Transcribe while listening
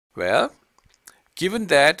Well, given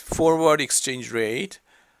that forward exchange rate,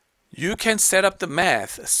 you can set up the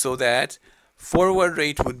math so that forward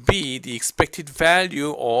rate would be the expected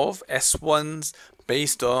value of S1s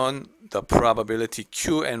based on the probability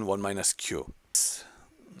Q and 1 minus Q.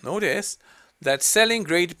 Notice that selling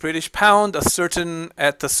Great British Pound at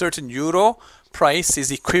a certain euro price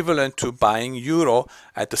is equivalent to buying euro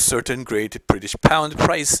at a certain Great British Pound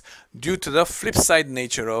price due to the flip side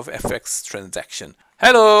nature of FX transaction.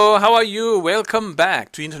 Hello, how are you? Welcome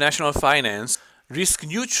back to International Finance. Risk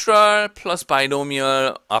neutral plus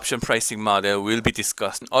binomial option pricing model will be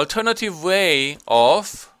discussed. An alternative way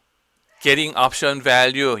of getting option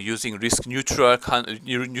value using risk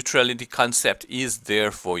neutrality concept is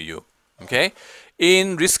there for you. Okay?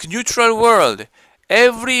 In risk neutral world,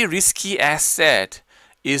 every risky asset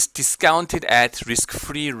is discounted at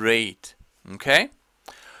risk-free rate. Okay?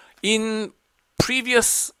 In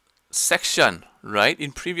previous section, right?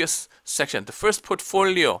 In previous section, the first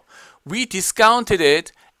portfolio, we discounted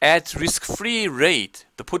it at risk-free rate.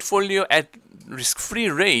 The portfolio at risk-free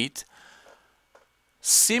rate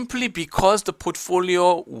simply because the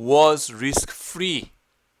portfolio was risk-free,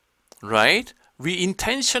 right? We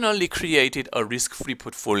intentionally created a risk-free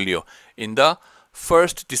portfolio in the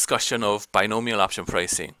first discussion of binomial option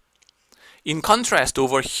pricing. In contrast,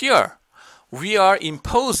 over here, we are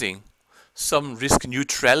imposing some risk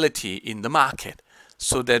neutrality in the market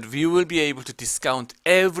so that we will be able to discount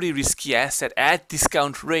every risky asset at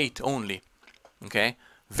discount rate only. Okay?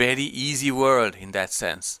 Very easy world in that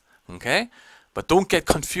sense. Okay? But don't get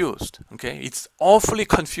confused. Okay? It's awfully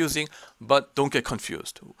confusing, but don't get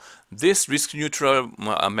confused. This risk neutral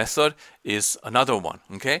method is another one.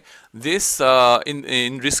 Okay? This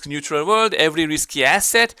in risk neutral world, every risky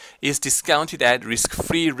asset is discounted at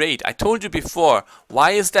risk-free rate. I told you before.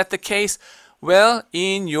 Why is that the case? Well,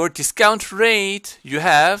 in your discount rate, you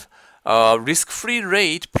have risk-free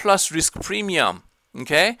rate plus risk premium.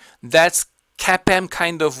 Okay? That's CAPM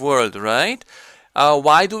kind of world, right?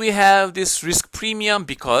 Why do we have this risk premium?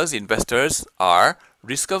 Because investors are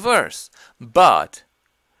risk averse. But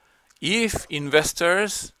if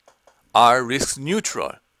investors are risk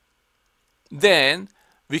neutral, then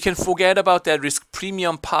we can forget about that risk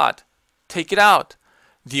premium part. Take it out.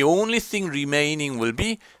 The only thing remaining will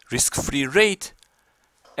be risk-free rate,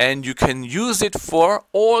 and you can use it for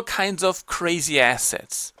all kinds of crazy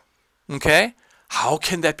assets. Okay? How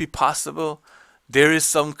can that be possible? There is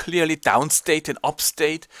some clearly downstate and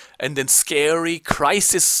upstate, and then scary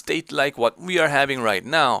crisis state like what we are having right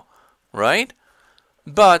now, right?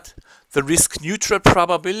 But the risk neutral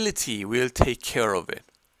probability will take care of it.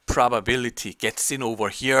 Probability gets in over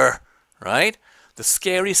here, right? The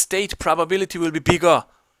scary state probability will be bigger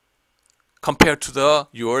compared to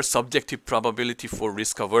your subjective probability for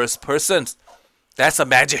risk-averse persons. That's a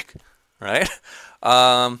magic, right?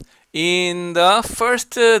 In the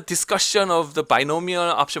first discussion of the binomial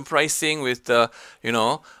option pricing with the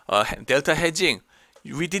delta hedging,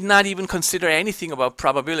 we did not even consider anything about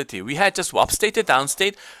probability. We had just upstate and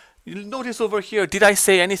downstate. You'll notice over here, did I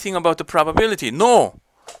say anything about the probability? No,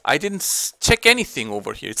 I didn't check anything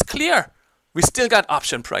over here. It's clear. We still got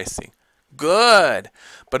option pricing. Good.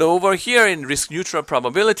 But over here in risk neutral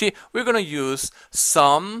probability, we're going to use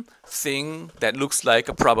something that looks like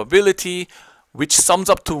a probability which sums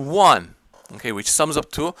up to 1. Okay, which sums up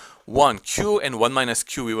to 1. Q and 1 minus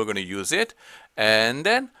Q, we were going to use it. And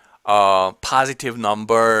then positive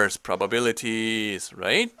numbers, probabilities,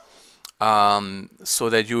 right? So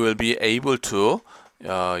that you will be able to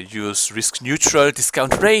use risk neutral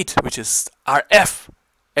discount rate, which is RF.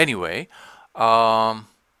 Anyway,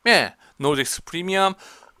 yeah. No risk premium.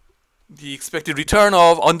 The expected return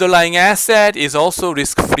of underlying asset is also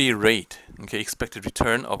risk-free rate. Okay, expected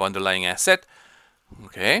return of underlying asset.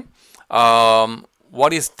 Okay,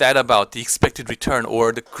 what is that about? The expected return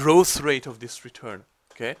or the growth rate of this return.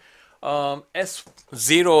 Okay,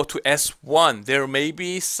 S0 to S1, there may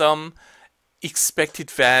be some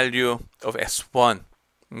expected value of S1.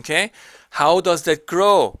 Okay, how does that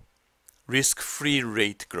grow? Risk-free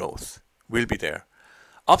rate growth will be there.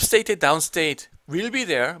 Upstate and downstate will be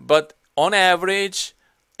there, but on average,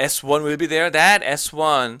 S1 will be there. That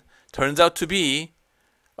S1 turns out to be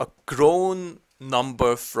a grown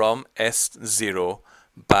number from S0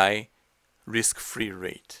 by risk-free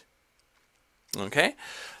rate. Okay?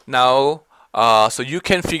 Now, so you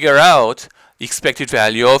can figure out the expected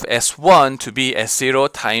value of S1 to be S0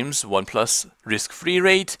 times 1 plus risk-free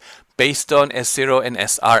rate based on S0 and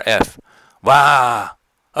SRF. Wow!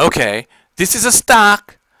 Okay. This is a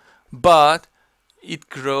stock, but it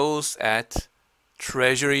grows at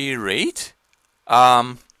treasury rate.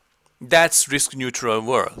 That's risk neutral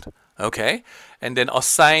world. Okay, and then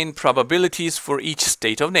assign probabilities for each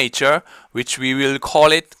state of nature, which we will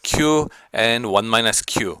call it Q and 1 minus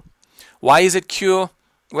Q. Why is it Q?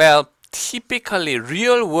 Well, typically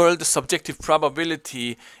real world subjective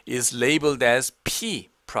probability is labeled as P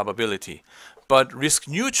probability, but risk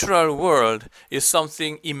neutral world is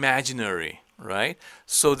something imaginary, right?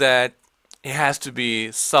 So that it has to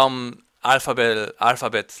be some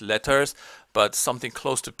alphabet letters, but something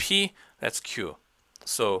close to P, that's Q.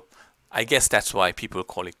 So I guess that's why people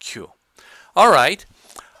call it Q. All right.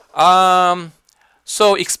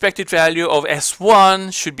 So expected value of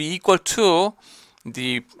S1 should be equal to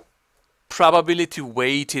the probability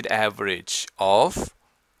weighted average of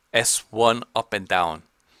S1 up and down.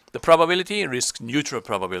 The probability, risk neutral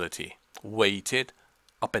probability, weighted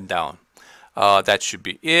up and down. That should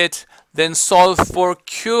be it. Then solve for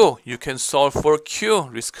Q. You can solve for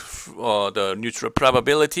Q, the neutral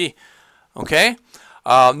probability. Okay.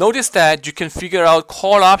 Notice that you can figure out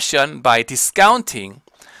call option by discounting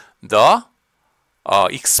the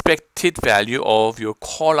expected value of your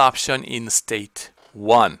call option in state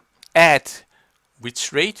 1 at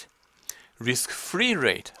which rate? Risk-free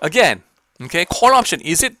rate. Again, okay, call option,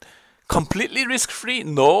 is it completely risk-free?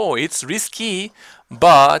 No, it's risky,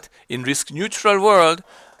 but in risk-neutral world,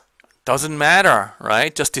 doesn't matter,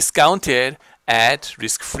 right? Just discount it at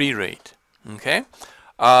risk-free rate. Okay.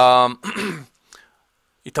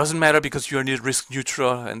 It doesn't matter because you're risk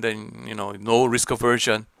neutral, and then no risk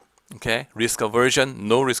aversion. Okay, risk aversion,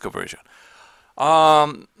 no risk aversion,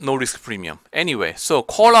 no risk premium. Anyway, so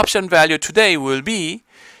call option value today will be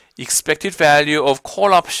expected value of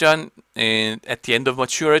call option at the end of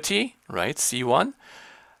maturity, right? C1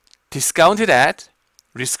 discounted at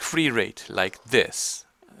risk-free rate, like this,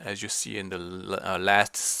 as you see in the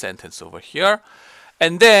last sentence over here.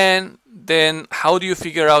 And then how do you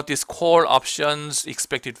figure out this call options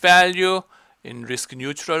expected value in risk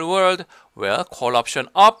neutral world? Well, call option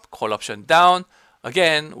up, call option down,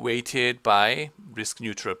 again weighted by risk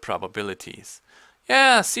neutral probabilities.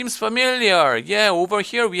 Yeah, seems familiar. Yeah, over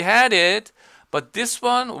here we had it, but this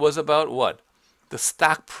one was about what? The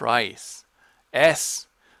stock price, S,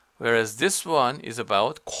 whereas this one is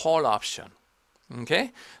about call option.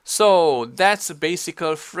 Okay, so that's the basic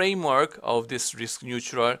framework of this risk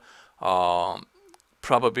neutral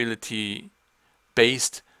probability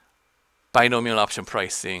based binomial option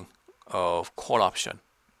pricing of call option.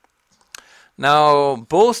 Now,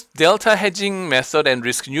 both delta hedging method and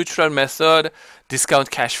risk neutral method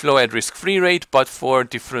discount cash flow at risk-free rate, but for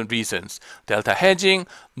different reasons. Delta hedging,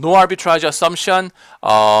 no arbitrage assumption,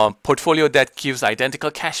 portfolio that gives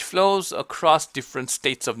identical cash flows across different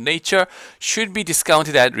states of nature should be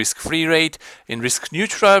discounted at risk-free rate. In risk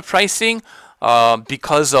neutral pricing,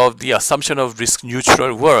 because of the assumption of risk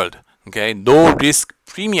neutral world. Okay, no risk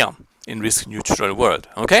premium in risk neutral world.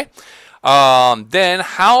 Okay. Then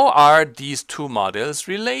how are these two models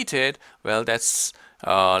related? Well, that's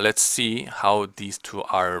let's see how these two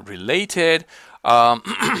are related.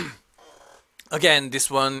 Again, this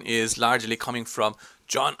one is largely coming from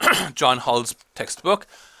John Hull's textbook,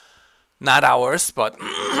 not ours, but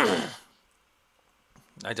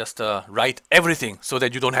I just write everything so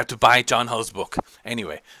that you don't have to buy John Hull's book.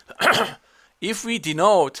 Anyway, if we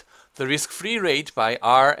denote the risk-free rate by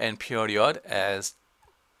R and period as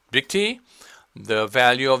big T, the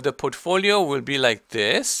value of the portfolio will be like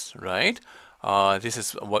this, right? This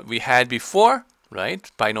is what we had before, right?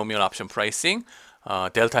 Binomial option pricing,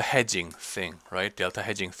 delta hedging thing, right? Delta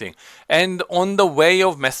hedging thing. And on the way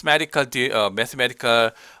of mathematical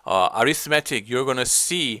arithmetic, you're gonna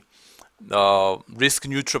see the risk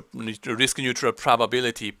neutral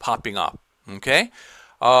probability popping up. Okay,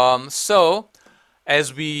 so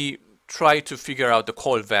as we try to figure out the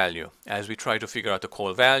call value,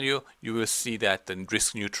 you will see that the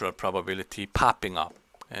risk neutral probability popping up,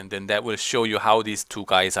 and then that will show you how these two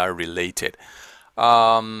guys are related.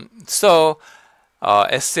 So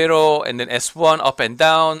S0 and then S1 up and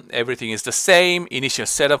down, everything is the same. Initial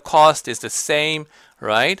setup cost is the same,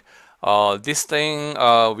 right? This thing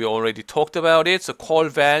we already talked about it. So call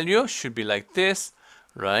value should be like this,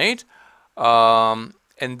 right? And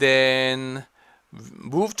then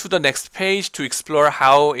move to the next page to explore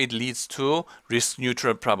how it leads to risk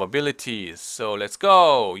neutral probabilities. So let's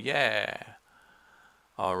go. Yeah.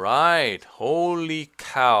 All right. Holy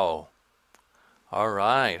cow. All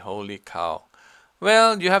right. Holy cow.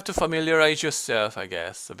 Well, you have to familiarize yourself, I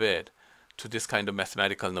guess, a bit to this kind of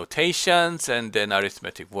mathematical notations and then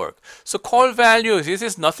arithmetic work. So call values, this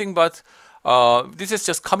is nothing but, this is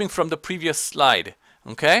just coming from the previous slide.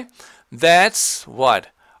 Okay. That's what?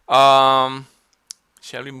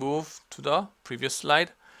 Shall we move to the previous slide?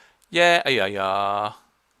 Yeah.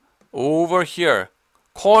 Over here,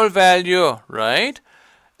 call value, right,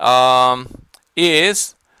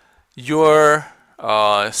 is your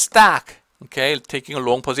stack, okay, taking a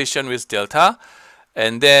long position with delta,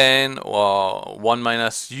 and then 1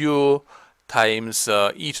 minus u times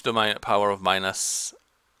e to the power of minus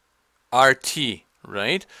rt,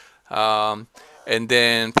 right, and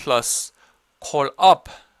then plus call up,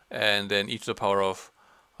 and then e to the power of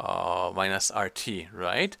minus rt,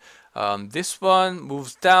 right? This one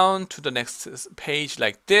moves down to the next page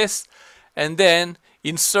like this, and then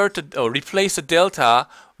insert or replace the delta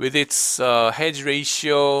with its hedge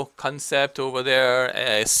ratio concept over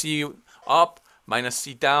there, C up minus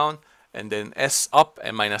C down, and then S up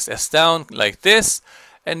and minus S down like this,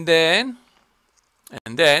 and then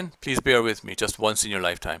please bear with me, just once in your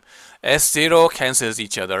lifetime. S0 cancels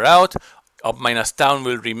each other out. Up minus down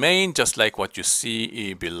will remain just like what you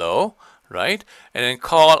see below, right? And then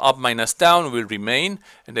call up minus down will remain,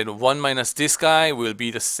 and then 1 minus this guy will be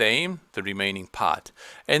the same, the remaining part.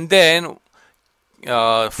 And then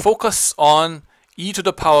focus on e to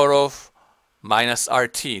the power of minus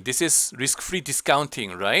rt. This is risk-free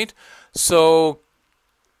discounting, right? So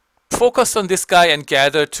focus on this guy and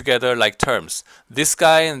gather together like terms. This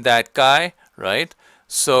guy and that guy, right?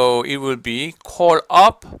 So it will be call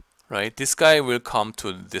up, right? This guy will come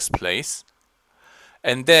to this place.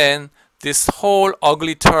 And then this whole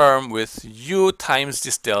ugly term with u times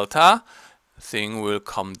this delta thing will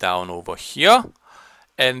come down over here.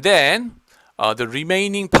 And then the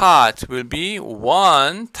remaining part will be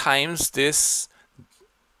 1 times this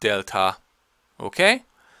delta. Okay?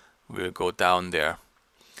 We'll go down there.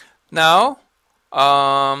 Now,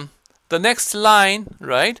 the next line,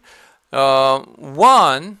 right?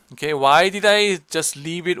 1, okay, why did I just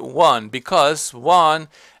leave it 1? Because 1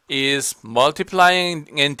 is multiplying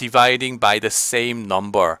and dividing by the same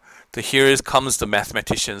number. Here comes the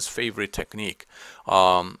mathematician's favorite technique.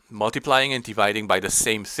 Multiplying and dividing by the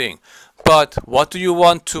same thing. But what do you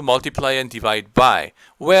want to multiply and divide by?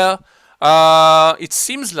 Well, it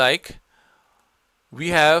seems like we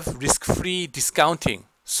have risk-free discounting.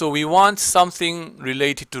 So we want something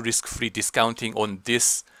related to risk-free discounting on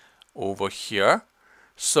this over here.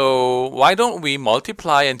 So why don't we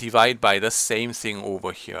multiply and divide by the same thing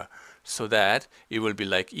over here, so that it will be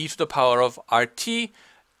like e to the power of rt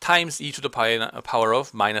times e to the power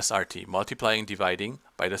of minus rt, multiplying and dividing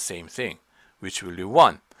by the same thing, which will be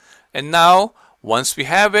 1. And now, once we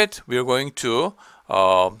have it, we're going to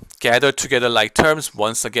gather together like terms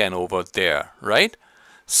once again over there, right?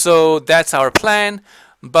 So that's our plan.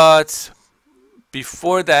 But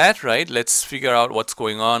before that, right, let's figure out what's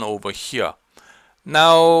going on over here.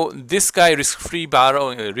 Now, this guy, risk-free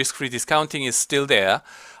discounting, is still there.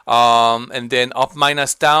 And then up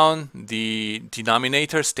minus down, the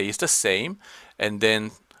denominator stays the same. And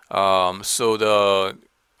then, so the,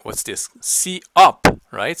 what's this? C up,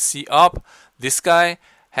 right? C up, this guy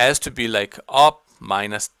has to be like up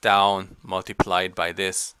minus down multiplied by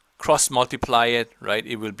this. Cross multiply it, right?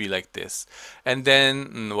 It will be like this. And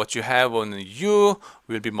then what you have on u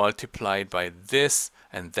will be multiplied by this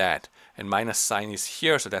and that. And minus sign is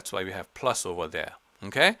here, so that's why we have plus over there.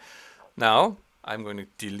 Okay? Now, I'm going to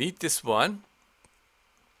delete this one.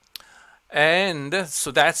 And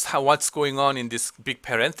so that's what's going on in this big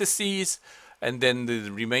parentheses. And then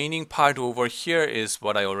the remaining part over here is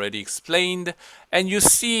what I already explained. And you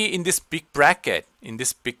see in this big bracket,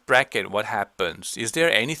 what happens? Is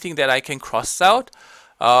there anything that I can cross out?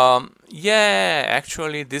 Yeah,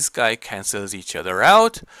 actually this guy cancels each other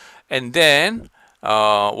out. And then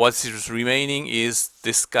what's remaining is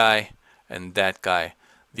this guy and that guy.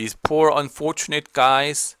 These poor unfortunate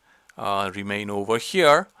guys remain over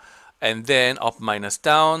here. And then up minus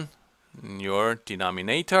down, your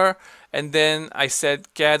denominator. And then I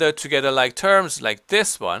said gather together like terms like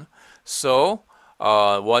this one. So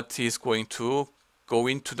what is going to go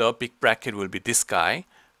into the big bracket will be this guy.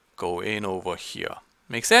 Go in over here.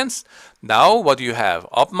 Make sense? Now what do you have?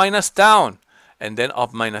 Up minus down, and then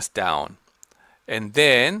up minus down. And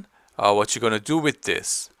then what you're going to do with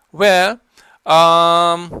this? Well,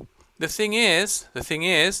 the thing is,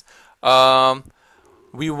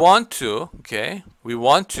 we want to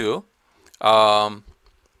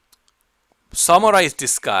summarize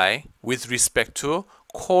this guy with respect to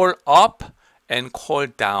call up and call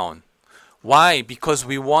down. Why? Because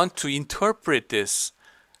we want to interpret this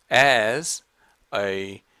as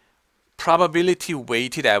a probability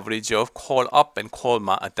weighted average of call up and call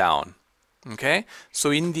down. Okay?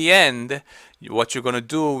 So in the end, what you're going to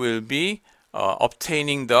do will be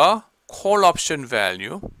obtaining the call option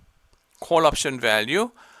value, call option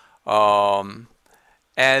value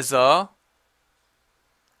as a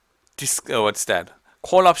what's that?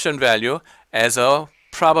 Call option value as a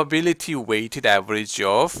probability weighted average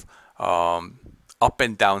of up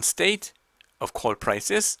and down state of call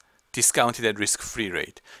prices discounted at risk-free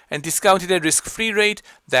rate. And discounted at risk-free rate,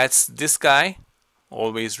 that's this guy,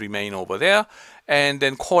 always remain over there. And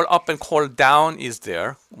then call up and call down is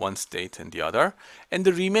there, one state and the other. And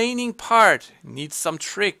the remaining part needs some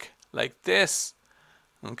trick like this.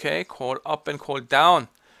 Okay, call up and call down.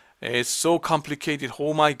 It's so complicated.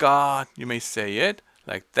 Oh my God, you may say it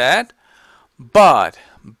like that. But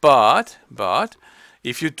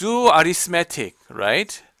if you do arithmetic,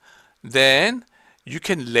 right, then you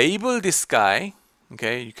can label this guy,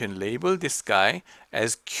 okay, you can label this guy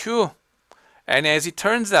as Q. And as it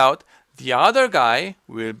turns out, the other guy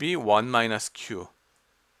will be 1 minus Q.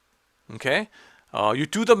 Okay, you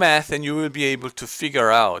do the math and you will be able to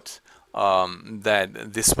figure out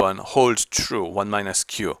that this one holds true, 1 minus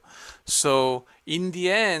Q. So in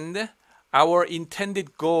the end, our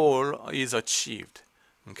intended goal is achieved.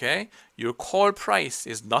 Okay, your call price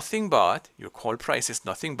is nothing but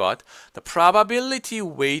the probability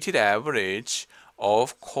weighted average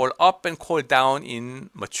of call up and call down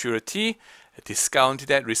in maturity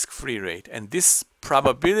discounted at risk-free rate. And this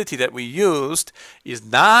probability that we used is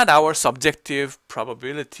not our subjective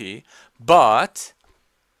probability, but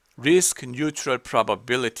risk-neutral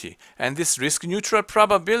probability. And this risk-neutral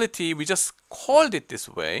probability, we just called it this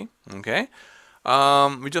way. Okay,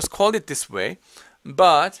 we just called it this way.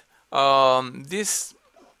 But this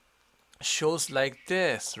shows like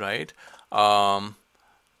this, right? The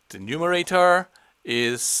numerator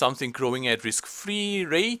is something growing at risk-free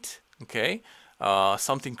rate, okay?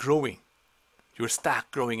 Something growing, your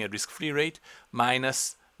stock growing at risk-free rate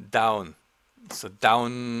minus down. So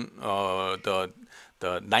down, the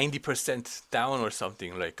 90% down or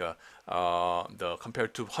something like the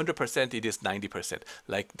compared to 100%, it is 90%.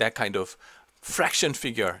 Like that kind of fraction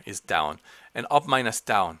figure is down, and up minus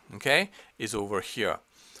down, okay, is over here.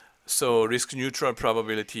 So risk neutral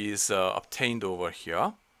probability is obtained over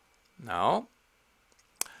here. Now,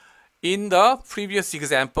 in the previous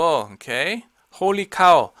example, okay, holy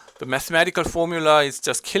cow, the mathematical formula is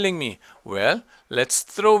just killing me. Well, let's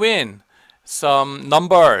throw in some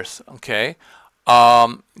numbers, okay.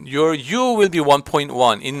 Your U will be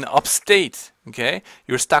 1.1 in upstate, okay.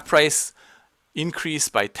 Your stock price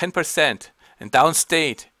increased by 10%. And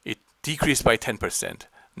downstate, it decreased by 10%,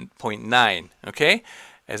 0.9, okay?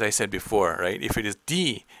 As I said before, right? If it is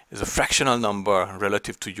D, is a fractional number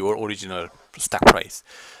relative to your original stock price.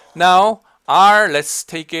 Now, R, let's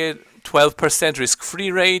take it 12%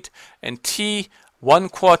 risk-free rate, and T, 1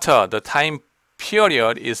 quarter. The time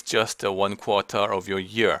period is just 1 quarter of your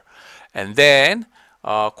year. And then,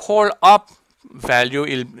 call up value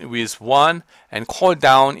is 1 and call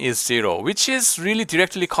down is 0, which is really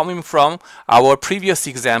directly coming from our previous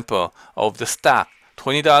example of the stock,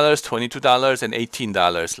 $20, $22, and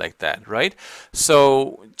 $18 like that, right?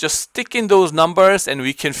 So just stick in those numbers and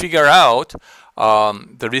we can figure out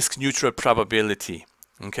the risk neutral probability,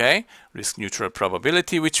 okay? Risk neutral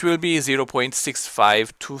probability, which will be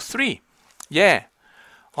 0.6523. Yeah,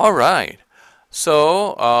 all right.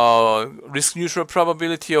 So risk neutral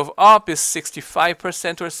probability of up is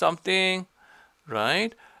 65% or something,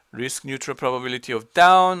 right? Risk neutral probability of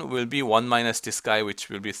down will be 1 minus this guy, which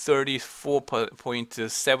will be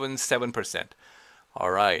 34.77%.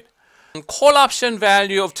 All right. Call option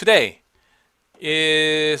value of today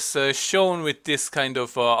is shown with this kind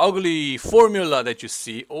of ugly formula that you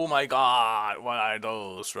see. Oh my God, what are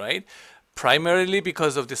those, right? Primarily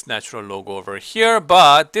because of this natural logo over here,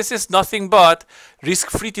 but this is nothing but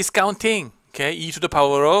risk-free discounting, okay? E to the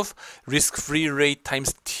power of risk-free rate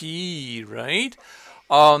times T, right?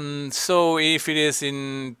 So if it is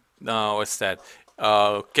in, what's that?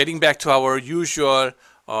 Getting back to our usual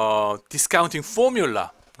discounting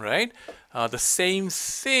formula, right? The same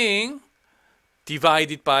thing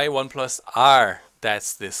divided by 1 plus R,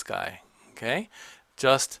 that's this guy, okay?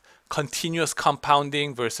 Just continuous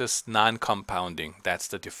compounding versus non-compounding. That's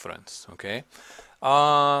the difference, okay?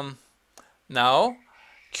 Now,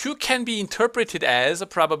 Q can be interpreted as a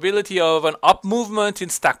probability of an up movement in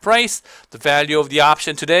stock price. The value of the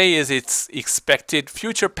option today is its expected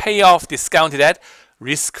future payoff discounted at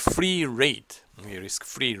risk-free rate. Okay,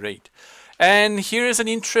 risk-free rate. And here's an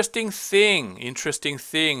interesting thing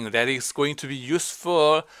that is going to be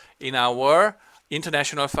useful in our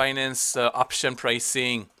international finance option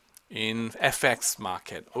pricing in FX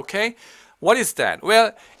market, okay? What is that?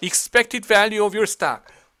 Well, expected value of your stock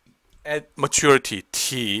at maturity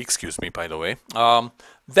t, excuse me, by the way,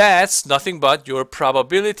 that's nothing but your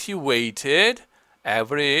probability weighted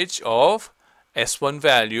average of S1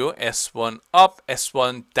 value, S1 up,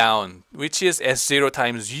 S1 down, which is S0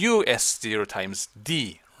 times U, S0 times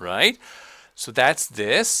D, right? So that's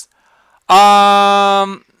this.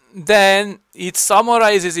 Then it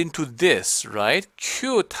summarizes into this, right?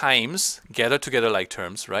 Q times, gather together like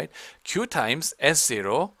terms, right? Q times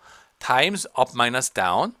S0 times up minus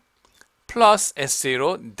down plus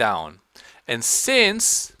S0 down. And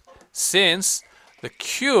since the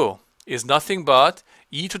Q is nothing but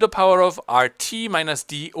e to the power of RT minus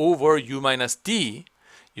D over U minus D,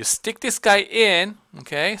 you stick this guy in,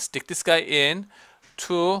 okay? Stick this guy in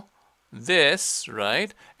to this,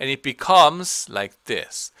 right? And it becomes like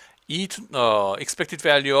this. E to, expected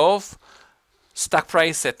value of stock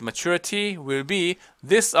price at maturity will be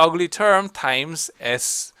this ugly term times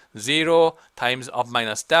S0 times up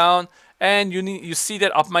minus down, and you see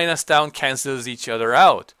that up minus down cancels each other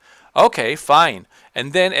out. Okay, fine.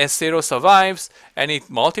 And then S0 survives and it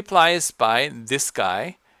multiplies by this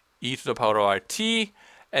guy, e to the power of RT,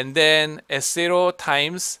 and then S0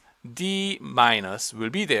 times D minus will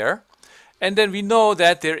be there. And then we know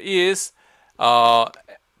that there is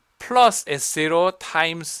plus S0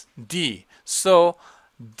 times D. So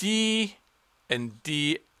D and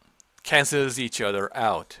D cancels each other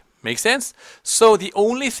out. Make sense? So the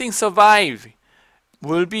only thing survive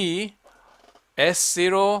will be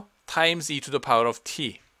S0 times e to the power of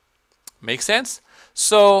t. Make sense?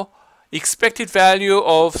 So expected value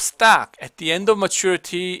of stock at the end of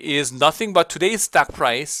maturity is nothing but today's stock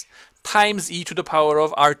price times e to the power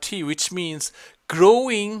of RT, which means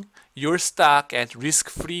growing your stock at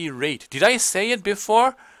risk-free rate. Did I say it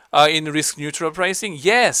before in risk-neutral pricing?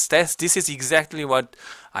 Yes, this is exactly what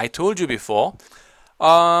I told you before.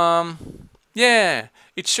 Yeah,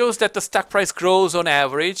 it shows that the stock price grows on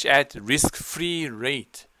average at risk-free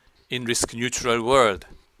rate in risk-neutral world.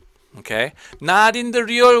 Okay, not in the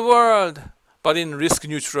real world, but in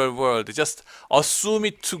risk-neutral world. Just assume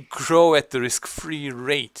it to grow at the risk-free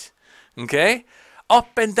rate. Okay,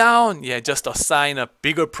 up and down, yeah, just assign a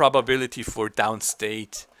bigger probability for down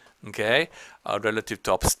state. Okay, relative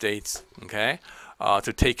to up states. Okay,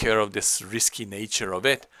 to take care of this risky nature of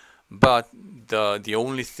it. But the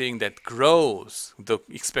only thing that grows, the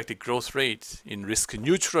expected growth rate in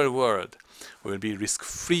risk-neutral world will be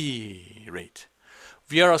risk-free rate.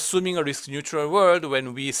 We are assuming a risk-neutral world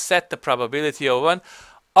when we set the probability of an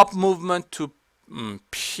up movement to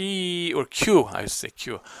P or Q, I would say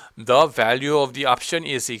Q. The value of the option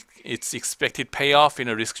is its expected payoff in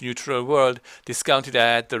a risk-neutral world discounted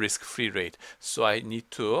at the risk-free rate. So I need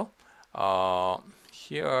to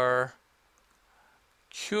here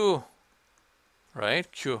Q,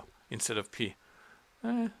 right? Q instead of P.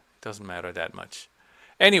 It doesn't matter that much.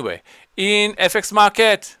 Anyway, in FX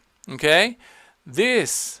market, okay,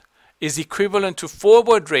 this is equivalent to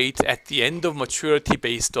forward rate at the end of maturity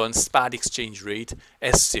based on spot exchange rate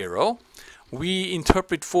S0. We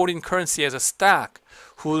interpret foreign currency as a stock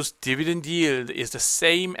whose dividend yield is the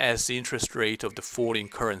same as the interest rate of the foreign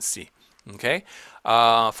currency. Okay,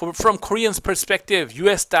 from Korean's perspective,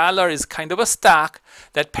 US dollar is kind of a stock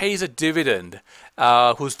that pays a dividend,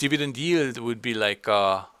 whose dividend yield would be like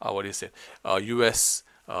what is it? US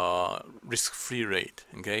risk-free rate.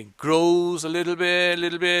 Okay, grows a little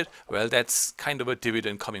bit. Well, that's kind of a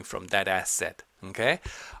dividend coming from that asset. Okay,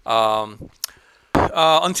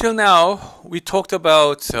 until now we talked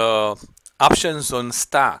about options on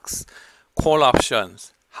stocks, call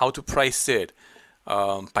options, how to price it.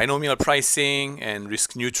 Binomial pricing and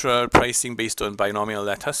risk-neutral pricing based on binomial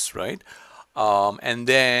lattice, right? And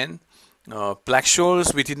then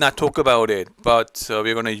Black-Scholes, we did not talk about it, but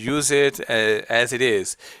we're going to use it as it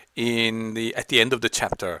is at the end of the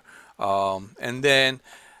chapter. And then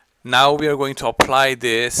now we are going to apply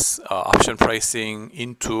this option pricing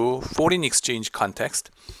into foreign exchange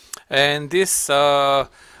context. And this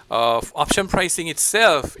option pricing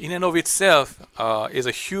itself, in and of itself, is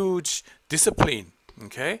a huge discipline,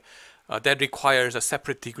 okay, that requires a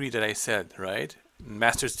separate degree that I said, right?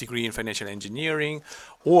 Master's degree in financial engineering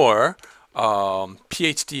or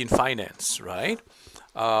PhD in finance, right?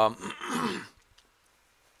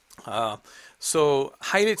 So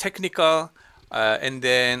highly technical, and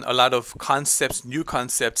then a lot of concepts, new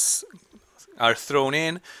concepts are thrown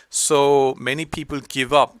in, so many people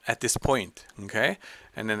give up at this point, okay?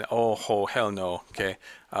 And then, oh hell no, okay?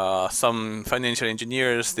 Some financial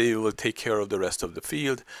engineers, they will take care of the rest of the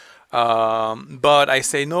field. But I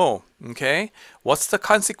say no, okay? What's the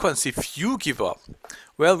consequence if you give up?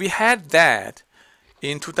 Well, we had that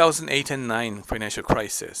in 2008 and 9 financial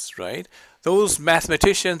crisis, right? Those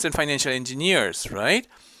mathematicians and financial engineers, right?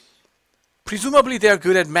 Presumably they are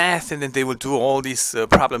good at math, and then they will do all these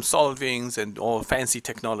problem solvings and all fancy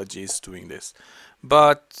technologies doing this.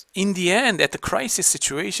 But in the end, at the crisis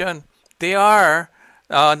situation, they are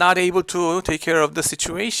not able to take care of the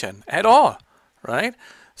situation at all, right?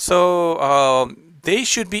 So they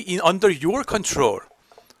should be under your control.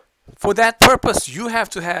 For that purpose, you have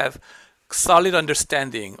to have solid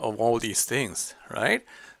understanding of all these things, right?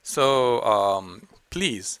 So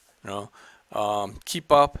please,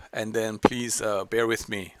 keep up, and then please bear with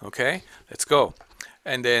me. Okay, let's go.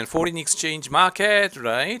 And then foreign exchange market,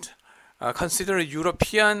 right? Consider a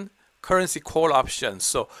European currency call option.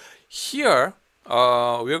 So here we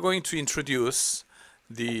are going to introduce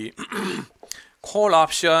the call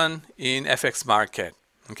option in FX market.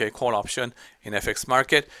 Okay, call option in FX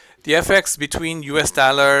market. The FX between US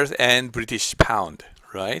dollars and British pound,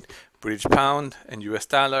 right? British pound and US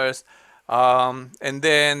dollars. And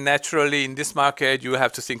then naturally in this market, you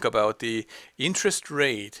have to think about the interest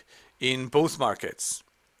rate in both markets,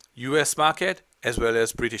 US market as well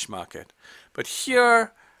as British market. But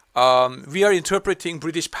here we are interpreting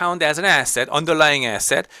British pound as an asset, underlying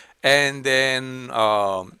asset, and then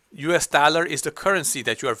US dollar is the currency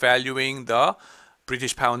that you are valuing the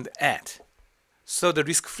British pound at. So the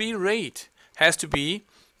risk-free rate has to be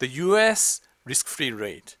the US risk-free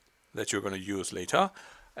rate that you're going to use later.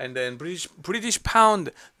 And then British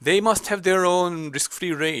pound, they must have their own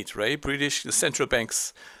risk-free rate, right? British central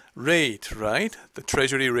bank's rate, right? The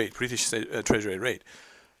treasury rate, British treasury rate.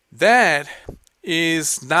 That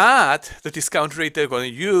is not the discount rate they're going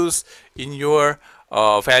to use in your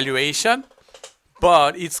valuation,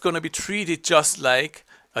 but it's going to be treated just like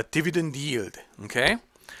a dividend yield, okay?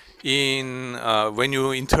 In when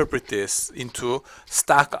you interpret this into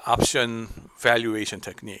stock option valuation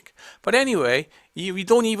technique. But anyway, we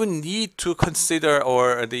don't even need to consider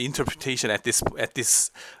or the interpretation at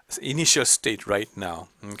this initial state right now.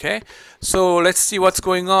 Okay, so let's see what's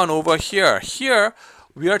going on over here. Here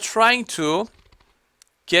we are trying to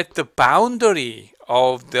get the boundary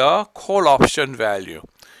of the call option value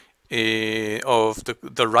of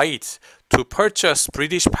the right to purchase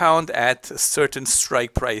British pound at a certain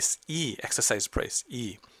strike price E, exercise price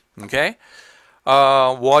E. Okay,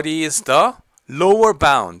 what is the lower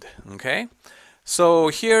bound? Okay, so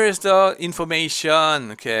here is the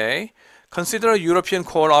information. Okay, consider a European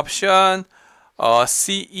call option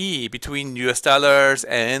CE between US dollars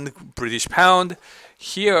and British pound.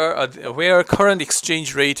 Here, where current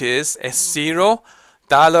exchange rate is S0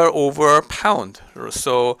 dollar over pound.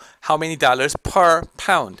 So how many dollars per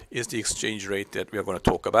pound is the exchange rate that we are going to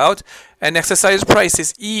talk about. And exercise price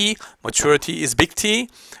is E, maturity is big T,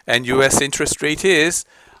 and US interest rate is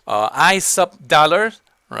I sub dollar,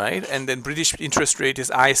 right? And then British interest rate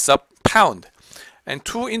is I sub pound. And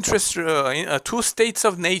two states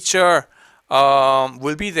of nature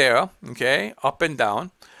will be there, okay, up and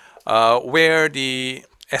down, where the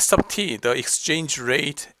S sub T, the exchange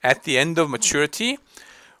rate at the end of maturity,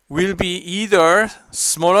 will be either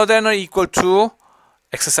smaller than or equal to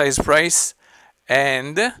exercise price,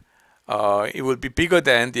 and it will be bigger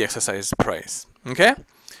than the exercise price. Okay,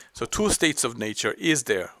 so two states of nature is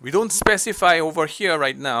there. We don't specify over here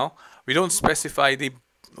right now. We don't specify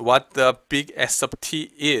what the big S sub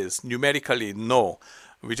T is numerically. No,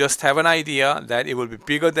 we just have an idea that it will be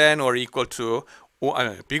bigger than or equal to,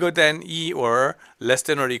 bigger than E or less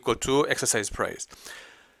than or equal to exercise price.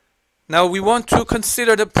 Now we want to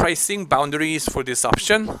consider the pricing boundaries for this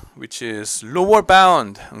option, which is lower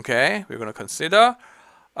bound. Okay, we're going to consider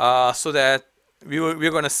so that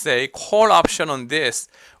we're going to say call option on this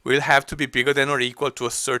will have to be bigger than or equal to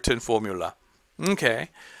a certain formula. Okay,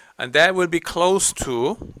 and that will be close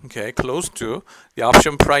to, okay, close to the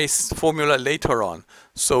option price formula later on.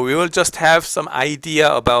 So we will just have some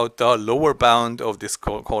idea about the lower bound of this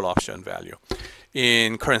call option value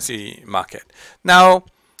in currency market. Now,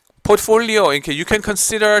 portfolio, okay, you can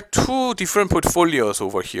consider two different portfolios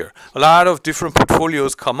over here. A lot of different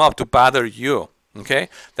portfolios come up to bother you. Okay,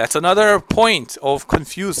 that's another point of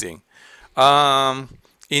confusing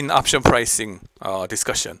in option pricing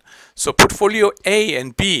discussion. So portfolio A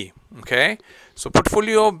and B. Okay, so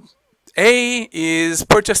portfolio A is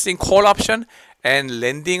purchasing call option and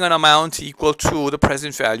lending an amount equal to the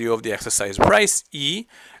present value of the exercise price E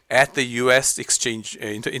at the US exchange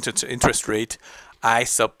interest rate I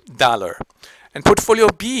sub dollar. And portfolio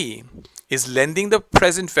B is lending the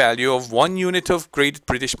present value of 1 unit of Great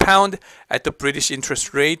British pound at the British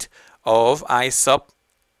interest rate of I sub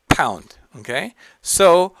pound. Okay,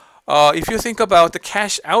 so if you think about the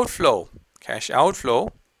cash outflow cash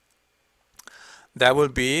outflow, that will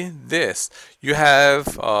be this. You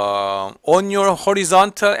have on your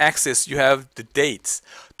horizontal axis, you have the dates,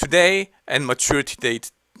 today and maturity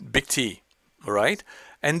date, big T, all right?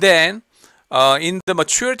 And then in the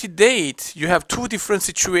maturity date, you have two different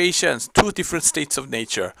situations, two different states of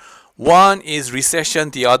nature. One is recession,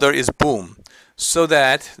 the other is boom. So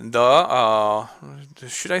that the,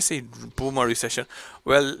 should I say boom or recession?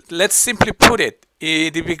 Well, let's simply put it,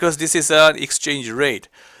 because this is an exchange rate.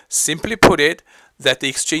 Simply put it, that the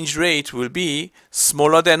exchange rate will be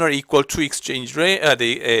smaller than or equal to exchange rate,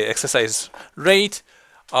 the exercise rate,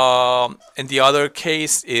 and the other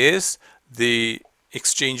case is the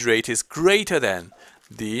exchange rate is greater than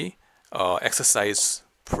the exercise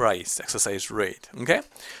price, exercise rate. Okay,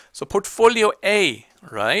 so portfolio A,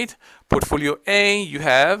 right? Portfolio A, you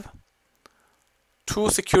have two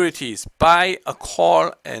securities: buy a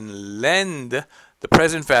call and lend the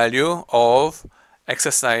present value of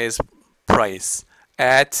exercise price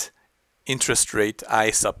at interest rate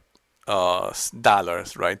I sub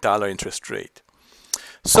dollars, right? Dollar interest rate.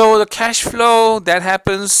 So the cash flow that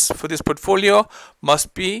happens for this portfolio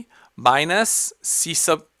must be minus C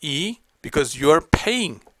sub E, because you're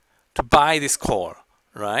paying to buy this call,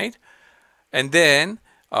 right? And then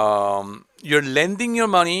you're lending your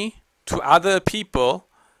money to other people,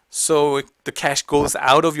 so the cash goes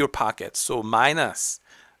out of your pocket. So minus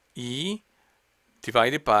E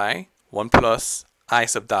divided by 1 plus I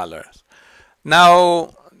sub dollars.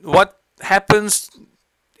 Now, what happens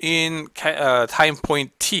in time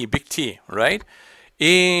point T, big T, right?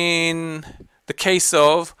 In the case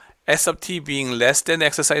of S sub T being less than the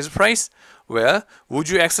exercise price, well, would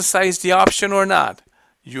you exercise the option or not?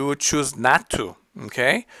 You would choose not to,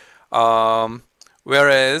 okay?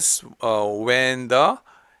 Whereas when the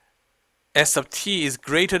S sub T is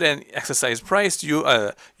greater than exercise price, you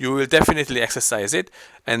will definitely exercise it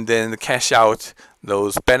and then cash out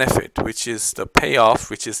those benefit, which is the payoff,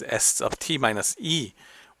 which is S sub T minus E,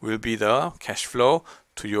 will be the cash flow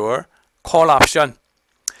to your call option.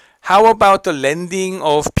 How about the lending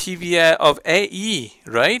of PVA of AE,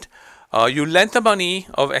 right? You lend the money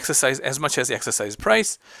of exercise as much as the exercise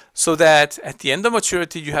price, so that at the end of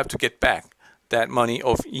maturity you have to get back that money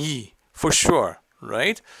of E for sure,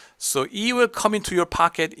 right? So E will come into your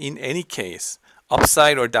pocket in any case,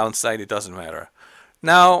 upside or downside, it doesn't matter.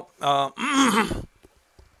 Now,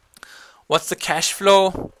 what's the cash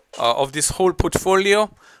flow of this whole portfolio?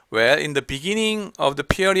 Well, in the beginning of the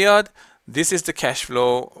period, this is the cash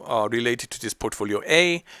flow related to this portfolio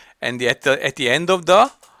A, and at the end of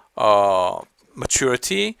the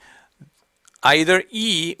maturity, either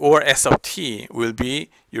E or S sub T will be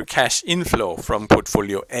your cash inflow from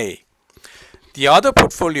portfolio A. The other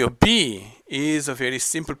portfolio B is a very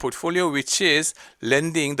simple portfolio, which is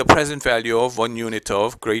lending the present value of 1 unit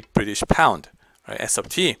of Great British Pound, right? S sub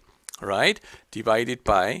T, right? Divided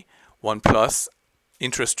by 1 plus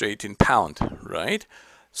interest rate in pound, right?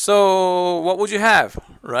 So what would you have,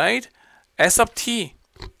 right? S sub T,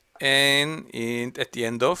 and at the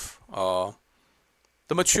end of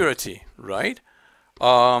the maturity, right?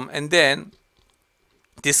 And then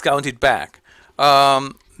discount it back.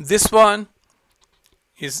 This one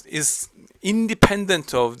is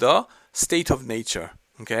independent of the state of nature,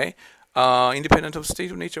 okay? Independent of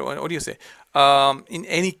state of nature, what do you say? In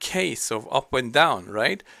any case of up and down,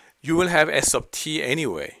 right? You will have S sub T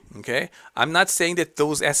anyway, okay? I'm not saying that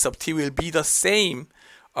those S sub T will be the same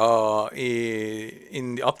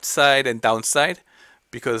in the upside and downside,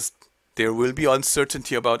 because there will be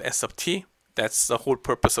uncertainty about S sub T. That's the whole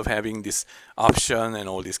purpose of having this option and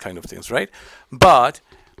all these kind of things, right? But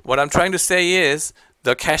what I'm trying to say is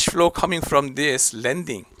the cash flow coming from this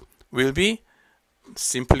lending will be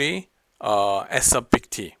simply S sub big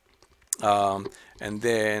T. And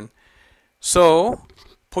then, so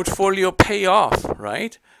portfolio payoff,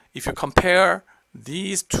 right? If you compare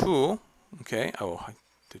these two, okay, all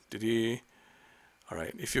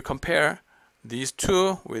right, if you compare these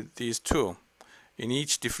two with these two in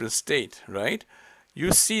each different state, right,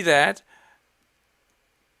 you see that,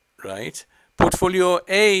 right, portfolio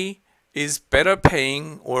A is better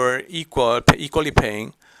paying or equally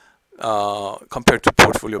paying compared to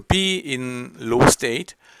portfolio B in low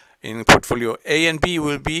state. In portfolio A and B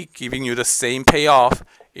will be giving you the same payoff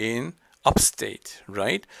in upstate,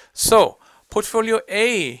 right? So portfolio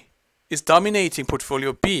A is dominating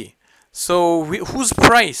portfolio B. So whose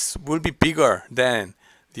price will be bigger than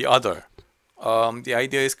the other? The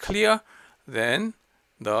idea is clear. Then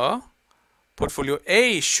the portfolio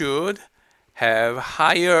A should have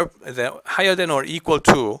higher than or equal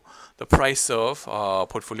to the price of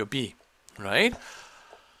portfolio B, right?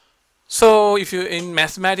 So if you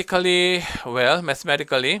mathematically,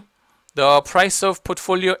 the price of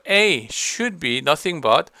portfolio A should be nothing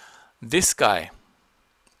but this guy.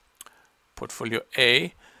 Portfolio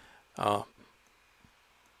A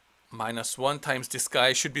minus 1 times this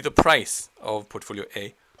guy should be the price of portfolio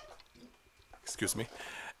A. Excuse me.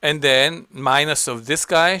 And then minus of this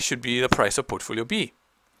guy should be the price of portfolio B.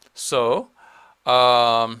 So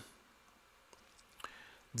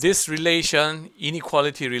this relation,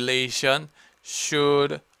 inequality relation,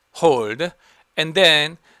 should hold, and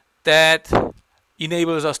then that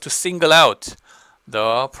enables us to single out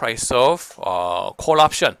the price of call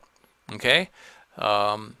option. Okay,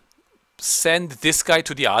 send this guy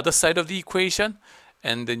to the other side of the equation,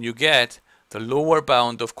 and then you get the lower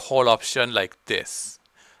bound of call option like this,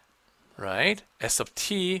 right? S of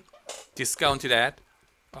t discounted at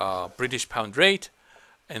British pound rate,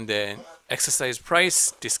 and then exercise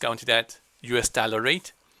price discounted at US dollar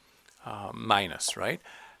rate minus, right?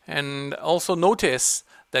 And also notice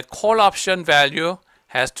that call option value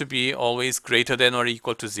has to be always greater than or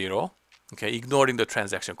equal to 0. Okay, ignoring the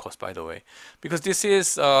transaction cost, by the way, because this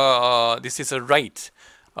is a right.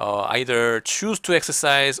 Either choose to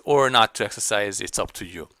exercise or not to exercise. It's up to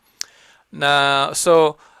you. Now,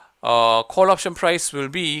 so call option price will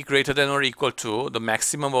be greater than or equal to the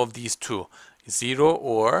maximum of these two, 0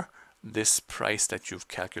 or this price that you've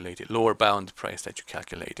calculated, lower bound price that you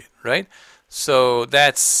calculated, right? So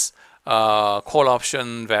that's call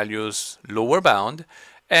option values lower bound.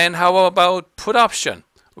 And how about put option?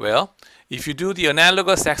 Well, if you do the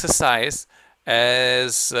analogous exercise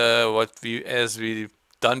as we've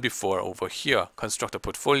done before over here, construct a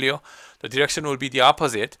portfolio, the direction will be the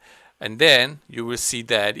opposite, and then you will see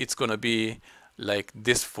that it's going to be like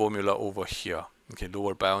this formula over here. Okay,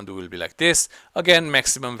 lower bound will be like this. Again,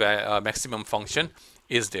 maximum function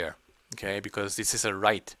is there. Okay, because this is a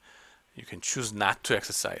right. You can choose not to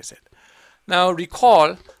exercise it. Now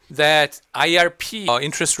recall that IRP,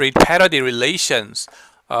 interest rate parity relations,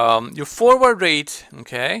 your forward rate,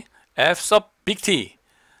 okay, F sub big T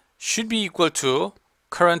should be equal to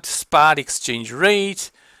current spot exchange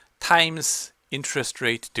rate times interest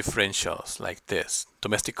rate differentials like this.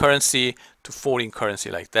 Domestic currency to foreign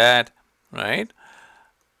currency like that, right?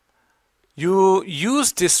 You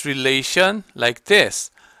use this relation like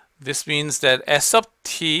this. This means that S sub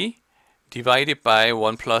T divided by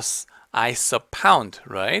 1 plus I sub pound,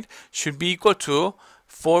 right, should be equal to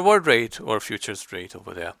forward rate or futures rate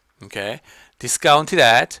over there, okay, discounted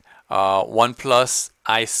at 1 plus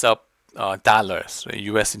I sub dollars,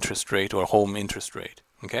 US interest rate or home interest rate,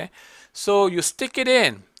 okay. So you stick it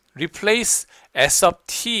in, replace S sub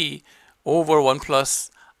T over 1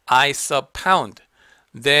 plus I sub pound,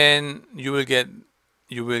 then you will get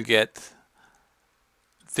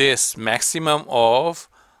this maximum of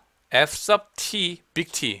F sub T,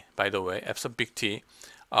 big T, by the way, F sub big T,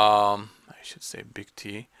 I should say big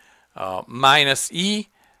T, minus E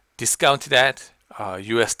discounted at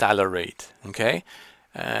US dollar rate, okay,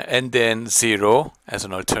 and then 0 as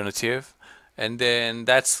an alternative, and then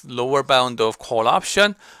that's lower bound of call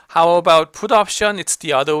option. How about put option? It's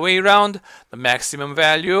the other way around. The maximum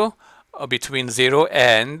value between 0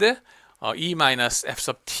 and E minus F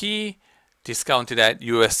sub T discounted at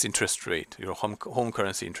US interest rate, your home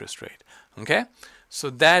currency interest rate, okay. So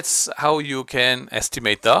that's how you can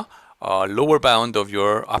estimate the lower bound of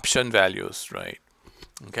your option values, right?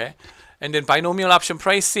 Okay, and then binomial option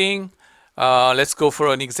pricing. Let's go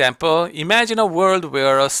for an example. Imagine a world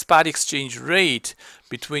where a spot exchange rate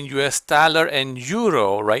between US dollar and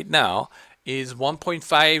euro right now is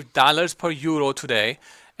 $1.5 per euro today,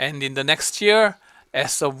 and in the next year,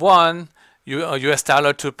 S sub 1 US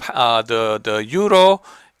dollar to the euro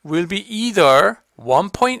will be either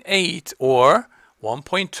 1.8 or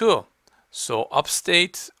 1.2. So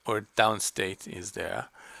upstate or downstate is there.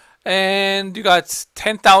 And you got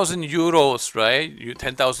 10,000 euros, right?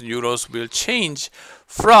 10,000 euros will change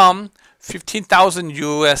from 15,000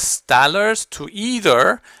 US dollars to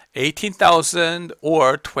either 18,000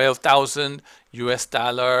 or 12,000 US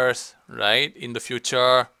dollars, right, in the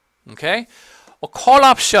future, okay? A call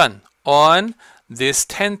option on this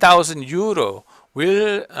 10,000 euro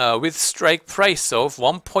will, with strike price of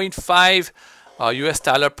 1.5 US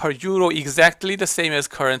dollar per euro, exactly the same as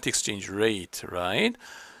current exchange rate, right?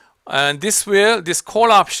 And this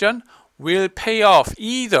call option will pay off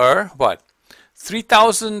either what,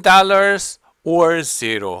 $3,000 or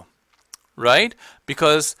 0, right?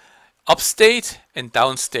 Because upstate and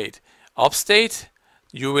downstate. Upstate,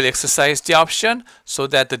 you will exercise the option so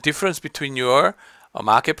that the difference between your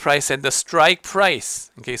market price and the strike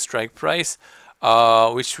price, okay, strike price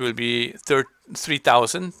which will be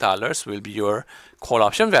 $3,000 will be your call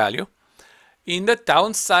option value. In the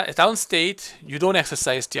down state, you don't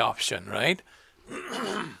exercise the option, right?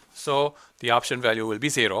 So the option value will be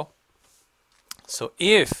 0. So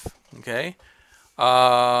if, okay,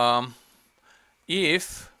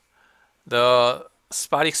 if the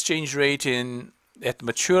spot exchange rate at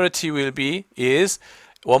maturity is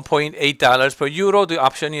 $1.8 per euro, the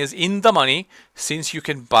option is in the money, since you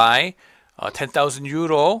can buy 10,000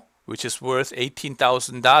 euro, which is worth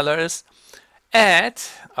 $18,000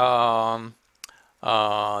 at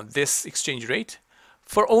this exchange rate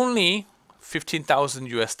for only 15,000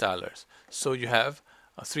 US dollars. So you have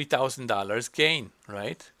a $3,000 gain,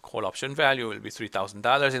 right? Call option value will be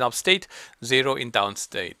 $3,000 in upstate, 0 in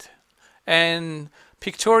downstate. And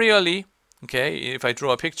pictorially, okay, if I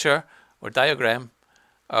draw a picture or diagram,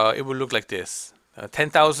 it will look like this.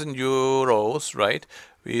 10,000 euros, right,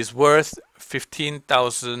 is worth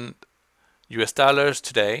 15,000 US dollars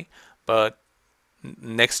today, but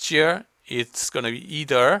next year it's going to be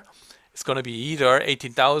either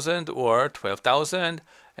 18,000 or 12,000,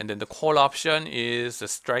 and then the call option is the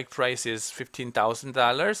strike price is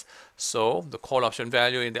 $15,000. So the call option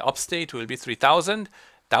value in the upstate will be 3,000.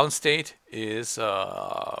 Downstate is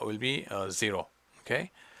will be 0.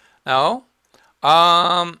 Okay. Now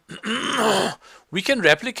we can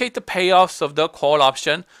replicate the payoffs of the call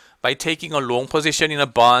option by taking a long position in a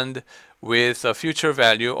bond with a future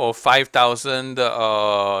value of 5,000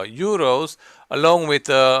 euros, along with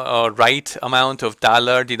the right amount of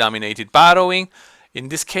dollar denominated borrowing. In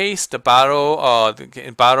this case, borrow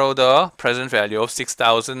the present value of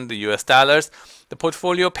 6,000 US dollars. The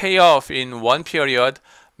portfolio payoff in one period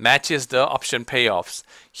matches the option payoffs.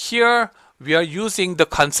 Here we are using the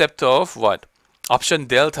concept of what? Option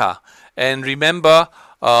delta. And remember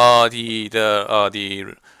the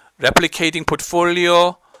replicating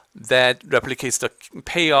portfolio that replicates the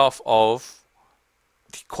payoff of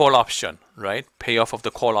the call option, right? Payoff of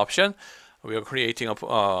the call option. We are creating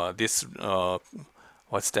this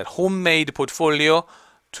homemade portfolio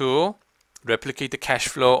to replicate the cash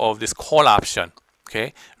flow of this call option.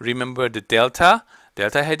 Okay, remember the delta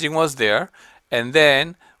hedging was there, and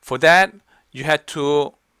then for that you had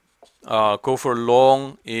to go for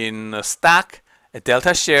long in stock at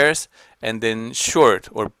delta shares, and then short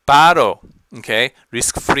or borrow, okay,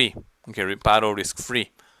 risk-free, okay, borrow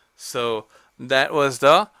risk-free. So that was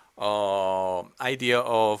the idea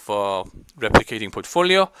of replicating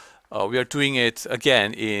portfolio. We are doing it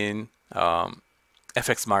again in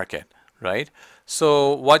FX market, right?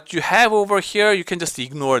 So what you have over here, you can just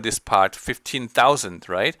ignore this part, 15,000,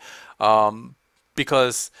 right?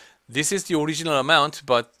 Because this is the original amount,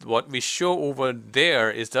 but what we show over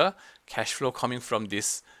there is the cash flow coming from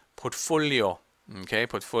this portfolio, okay,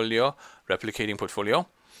 portfolio, replicating portfolio,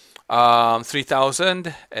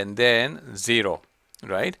 3,000 and then 0,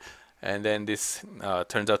 right? And then this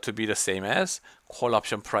turns out to be the same as call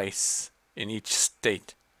option price in each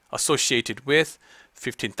state associated with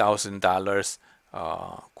 $15,000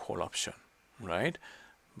 call option, right?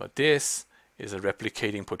 But this is a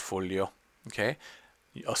replicating portfolio, okay,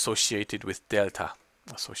 associated with delta,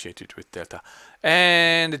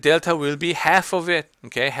 and the delta will be half of it,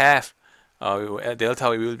 okay, half. Delta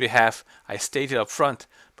will be half. I stated up front,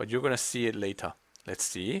 but you're going to see it later. Let's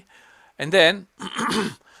see. And then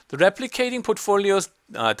the replicating portfolio's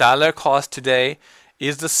dollar cost today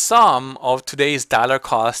is the sum of today's dollar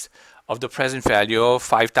cost of the present value of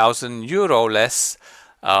 5,000 euro less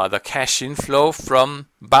the cash inflow from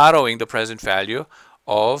borrowing the present value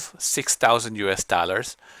of 6,000 US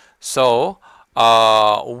dollars. So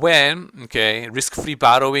when, okay, risk-free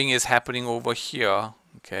borrowing is happening over here,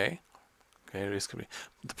 okay, risk-free,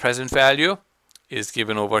 the present value is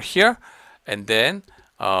given over here, and then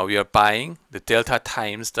we are buying the delta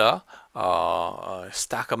times the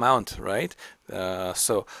stock amount, right?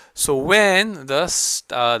 So when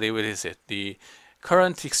the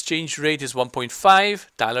current exchange rate is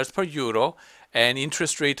 $1.5 per euro, and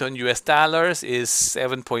interest rate on US dollars is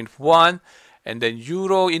 7.1, and then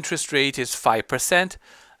euro interest rate is 5%.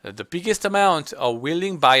 The biggest amount a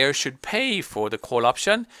willing buyer should pay for the call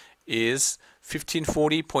option is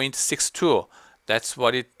 1540.62. That's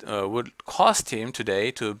what it would cost him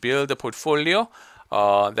today to build a portfolio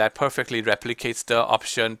that perfectly replicates the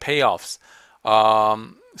option payoffs.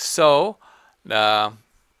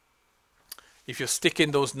 If you stick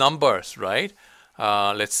in those numbers, right?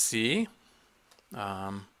 Let's see.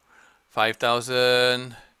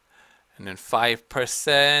 5,000 and then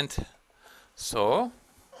 5%. So,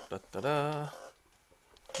 where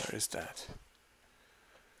is that?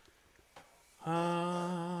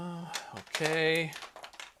 Okay.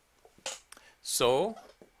 So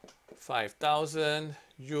 5,000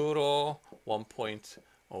 euro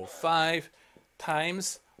 1.05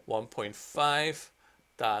 times 1.5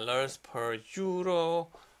 dollars per euro,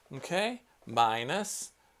 okay,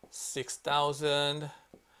 minus 6,000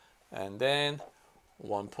 and then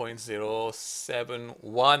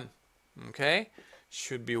 1.071, okay,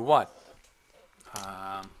 should be what?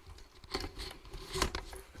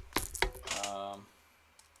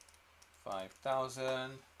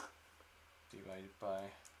 5,000 divided by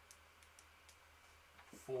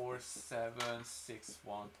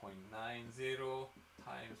 4761.90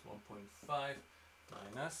 times 1.5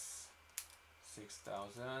 minus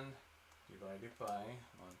 6,000 divided by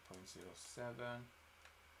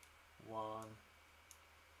 1.071.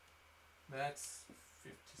 That's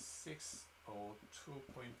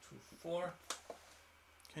 5602.24.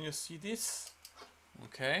 Can you see this?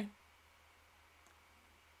 Okay.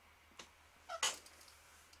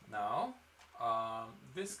 Now,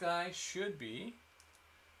 this guy should be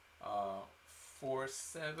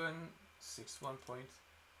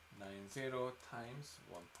 4761.90 times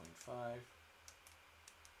 1.5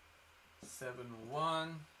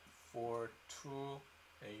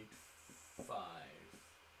 714285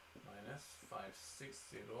 minus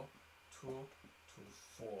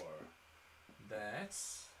 560224.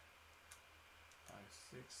 That's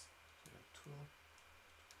 5602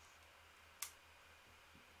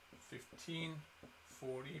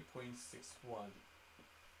 1540.61,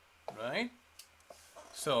 right?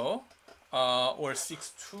 So or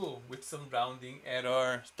 62 with some rounding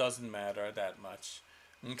error, doesn't matter that much.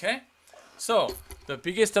 Okay, so the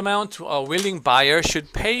biggest amount a willing buyer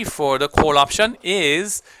should pay for the call option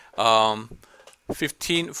is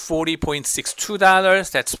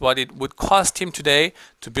 $1540.62. That's what it would cost him today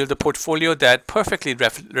to build a portfolio that perfectly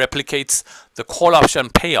replicates the call option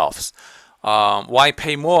payoffs. Why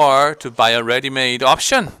pay more to buy a ready-made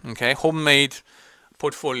option? Okay, homemade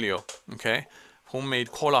portfolio. Okay,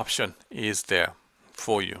 homemade call option is there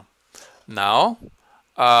for you. Now,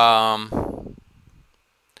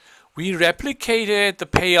 we replicated the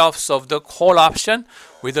payoffs of the call option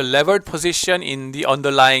with a levered position in the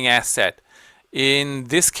underlying asset. In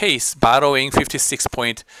this case, borrowing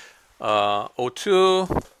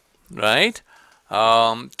 56.02, right?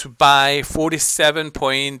 To buy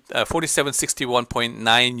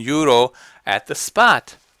 4761.9 euro at the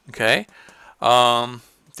spot. Okay,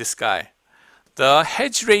 this guy. The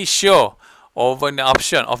hedge ratio of an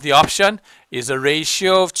option is a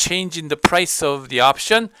ratio of change in the price of the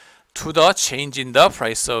option to the change in the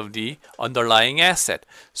price of the underlying asset.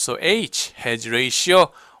 So H, hedge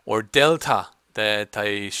ratio, or delta that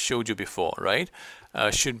I showed you before, right?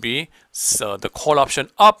 Should be so the call option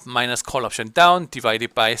up minus call option down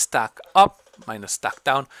divided by stock up minus stock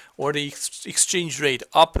down, or the exchange rate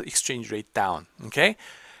up, exchange rate down. Okay,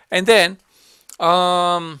 and then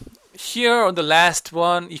here on the last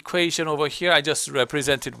one equation over here, I just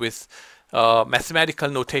represented with mathematical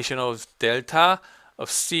notation of delta of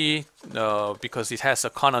C because it has a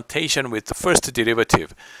connotation with the first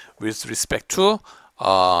derivative with respect to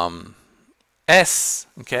S.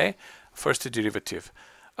 Okay, first derivative.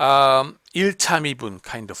 1:2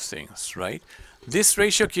 kind of things, right? This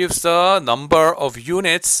ratio gives the number of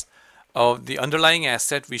units of the underlying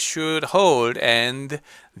asset we should hold and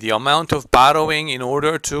the amount of borrowing in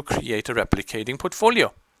order to create a replicating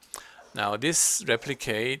portfolio. Now this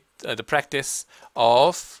replicate the practice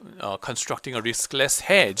of constructing a riskless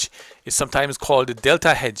hedge is sometimes called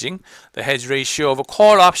delta hedging. The hedge ratio of a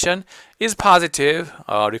call option is positive,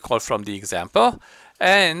 recall from the example,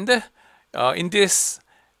 and in this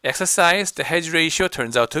exercise the hedge ratio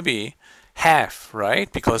turns out to be half,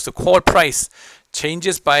 right? Because the call price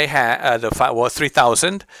changes by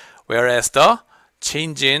 3,000, whereas the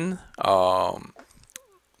change in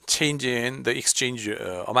the exchange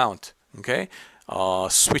amount, okay,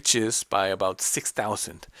 switches by about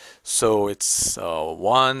 6,000. So it's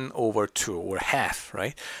 1/2 or half,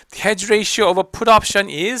 right? The hedge ratio of a put option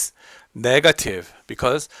is negative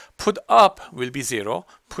because put up will be 0,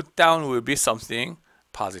 put down will be something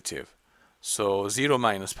positive. So 0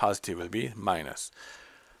 minus positive will be minus.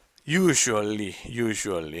 Usually,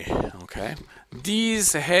 okay.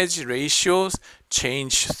 These hedge ratios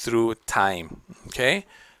change through time, okay.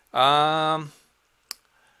 All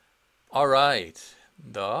right.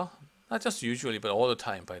 Not just usually, but all the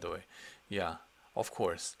time, by the way. Yeah, of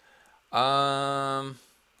course.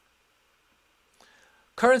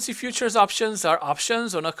 Currency futures options are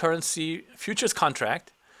options on a currency futures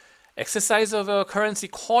contract Exercise of a currency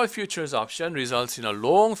call futures option results in a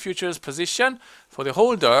long futures position for the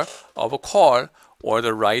holder of a call or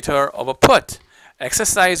the writer of a put.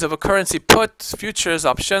 Exercise of a currency put futures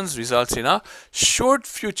options results in a short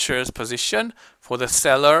futures position for the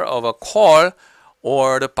seller of a call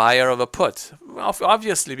or the buyer of a put.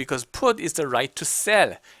 Obviously, because put is the right to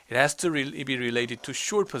sell, it has to be related to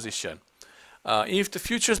short position. If the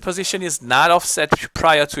futures position is not offset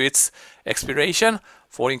prior to its expiration,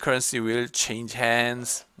 foreign currency will change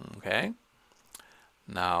hands. Okay.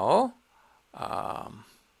 Now,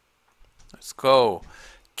 let's go.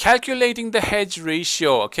 Calculating the hedge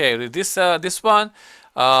ratio. Okay, this one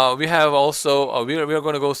we have also we are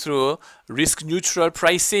going to go through risk neutral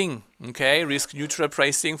pricing. Okay, risk neutral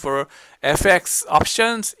pricing for FX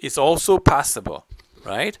options is also possible,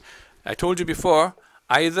 right? I told you before,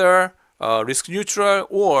 either risk neutral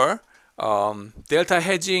or delta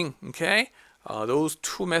hedging. Okay, those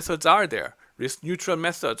two methods are there. Risk neutral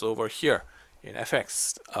methods over here in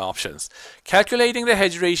FX options. Calculating the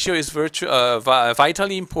hedge ratio is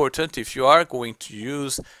vitally important if you are going to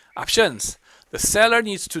use options. The seller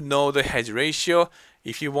needs to know the hedge ratio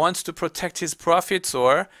if he wants to protect his profits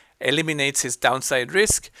or eliminates his downside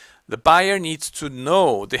risk. The buyer needs to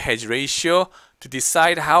know the hedge ratio to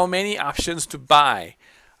decide how many options to buy.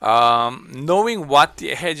 Knowing what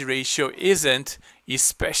the hedge ratio isn't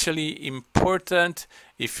especially important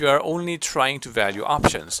if you are only trying to value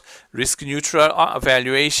options. Risk neutral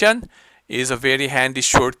valuation is a very handy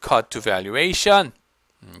shortcut to valuation.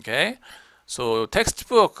 Okay, so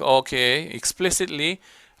textbook explicitly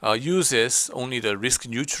uses only the risk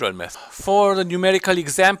neutral method. For the numerical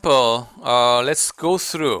example, let's go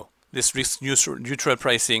through this risk neutral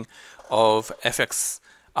pricing of FX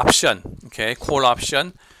option. Okay, call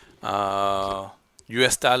option,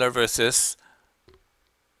 US dollar versus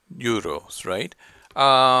euros, right?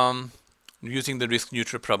 Using the risk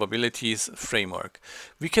neutral probabilities framework,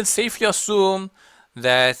 we can safely assume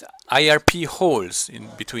that IRP holds in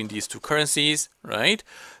between these two currencies, right?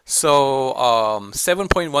 So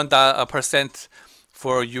 7.1%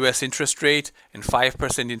 for US interest rate and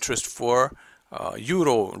 5% interest for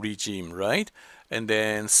euro regime, right? And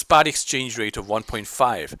then spot exchange rate of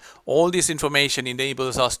 1.5. All this information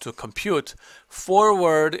enables us to compute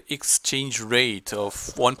forward exchange rate of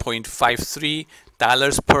 1.53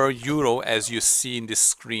 dollars per euro, as you see in this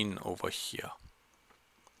screen over here.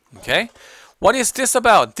 Okay, what is this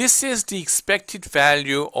about? This is the expected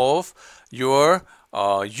value of your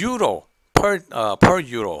euro per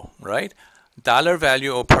euro, right? Dollar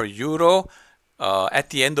value per euro at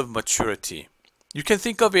the end of maturity. You can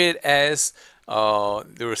think of it as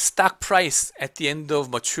the stock price at the end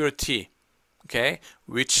of maturity, okay,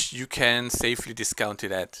 which you can safely discount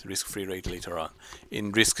it at risk-free rate later on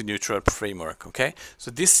in risk-neutral framework. Okay,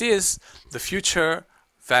 so this is the future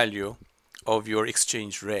value of your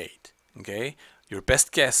exchange rate. Okay, your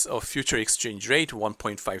best guess of future exchange rate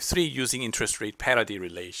 1.53 using interest rate parity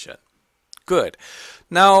relation. Good.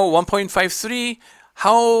 Now 1.53.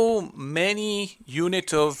 How many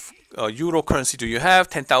unit of euro currency do you have?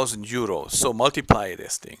 10,000 euros. So multiply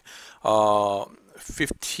this thing.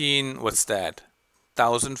 15, what's that?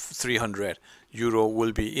 1,300 euro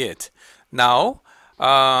will be it. Now,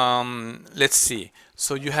 let's see.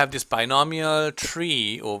 So you have this binomial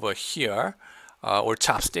tree over here, or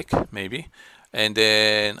chopstick maybe, and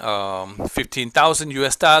then 15,000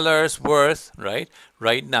 US dollars worth, right?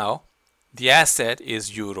 Right now, the asset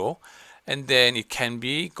is euro. And then it can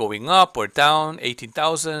be going up or down,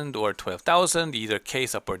 18,000 or 12,000, either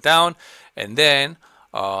case up or down. And then,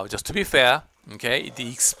 just to be fair, okay, the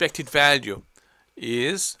expected value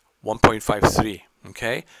is 1.53,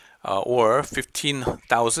 okay, or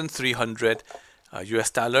 15,300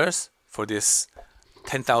 US dollars for this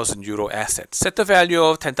 10,000 euro asset. Set the value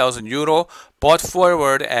of 10,000 euro bought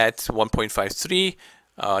forward at 1.53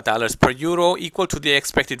 dollars per euro, equal to the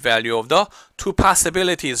expected value of the two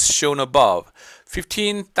possibilities shown above.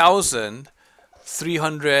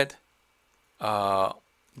 15,300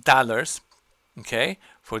 dollars, okay,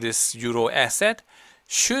 for this euro asset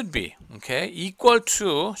should be equal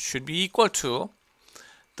to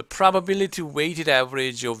the probability weighted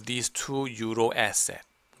average of these two euro assets.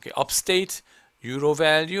 Okay, upstate euro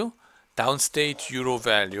value, downstate euro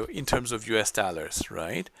value in terms of US dollars,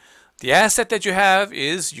 right? The asset that you have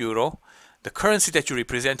is euro. The currency that you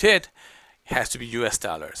represent it has to be US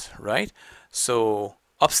dollars, right? So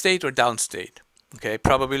upstate or downstate. Okay,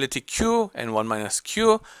 probability Q and 1 minus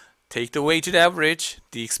Q. Take the weighted average.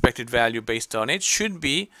 The expected value based on it should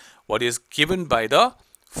be what is given by the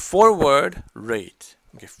forward rate.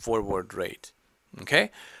 Okay, forward rate. Okay.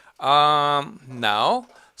 Now,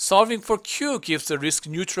 Solving for Q gives the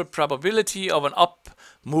risk-neutral probability of an up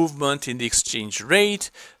movement in the exchange rate.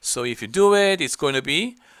 So if you do it, it's going to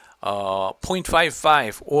be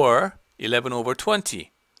 0.55 or 11 over 20.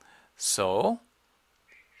 So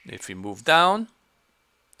if we move down,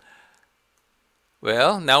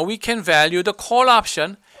 well, now we can value the call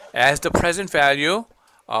option as the present value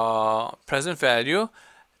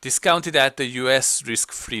discounted at the US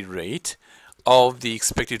risk-free rate of the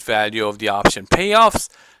expected value of the option payoffs,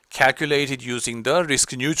 calculated using the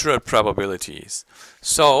risk-neutral probabilities.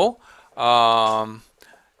 So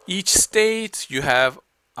each state you have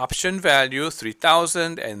option value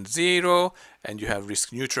 3000 and 0, and you have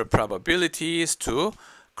risk-neutral probabilities to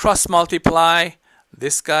cross-multiply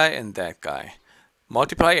this guy and that guy.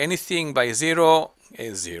 Multiply anything by 0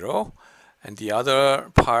 is 0, and the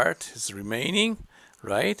other part is remaining,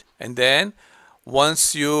 right? And then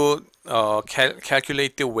once you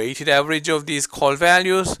calculate the weighted average of these call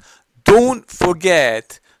values, don't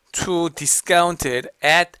forget to discount it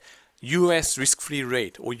at US risk-free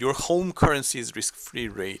rate or your home currency's risk-free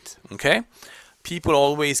rate. Okay, people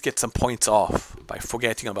always get some points off by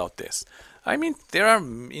forgetting about this. I mean, there are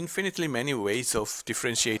infinitely many ways of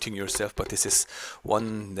differentiating yourself, but this is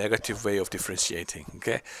one negative way of differentiating.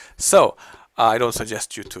 Okay, so I don't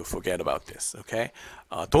suggest you to forget about this. Okay,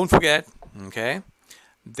 don't forget. Okay,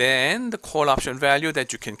 then the call option value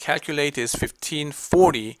that you can calculate is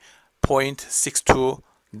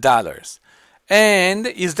 $1540.62. And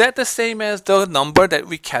is that the same as the number that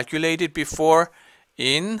we calculated before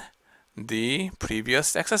in the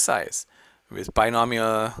previous exercise with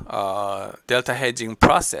binomial delta hedging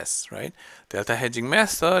process, right? Delta hedging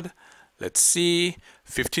method. Let's see,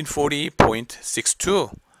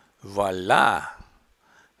 1540.62. Voila,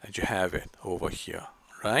 and you have it over here,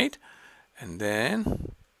 right? And then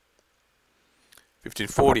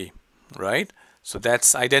 1540, right? So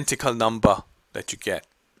that's identical number that you get,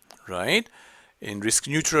 right? In risk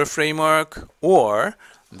neutral framework or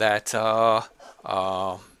that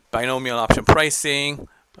binomial option pricing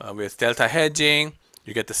with delta hedging,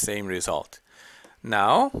 you get the same result.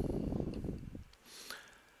 Now,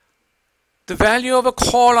 the value of a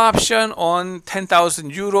call option on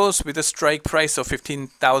 10,000 euros with a strike price of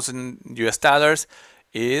 15,000 US dollars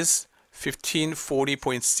is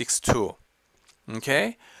 1540.62.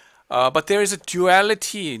 Okay, but there is a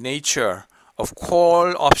duality nature of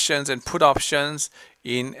call options and put options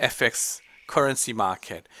in FX currency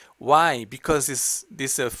market. Why? Because this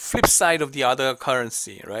is a flip side of the other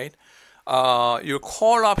currency, right? Your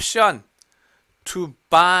call option to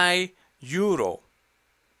buy euro,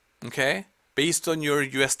 okay, based on your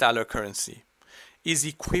US dollar currency, is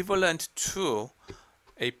equivalent to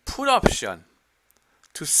a put option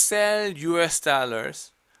to sell US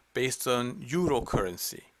dollars based on euro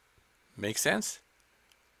currency. Make sense?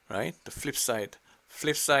 Right? The flip side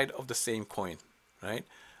of the same coin, right?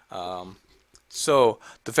 So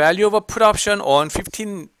the value of a put option on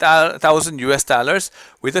 15,000 US dollars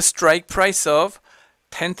with a strike price of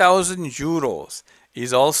 10,000 euros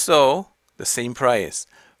is also the same price,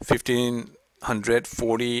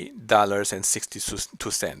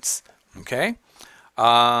 $1,540.62. Okay?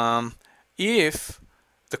 If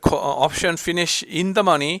the option finish in the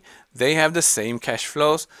money, they have the same cash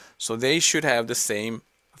flows, so they should have the same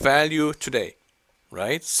value today,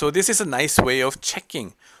 right? So this is a nice way of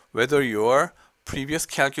checking whether your previous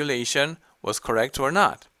calculation was correct or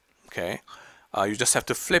not. Okay, you just have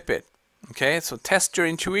to flip it. Okay, so test your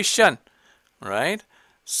intuition, right?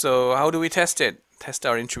 So how do we test it? Test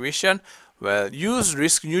our intuition. Well, use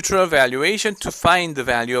risk neutral valuation to find the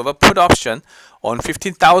value of a put option on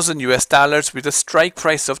 15,000 US dollars with a strike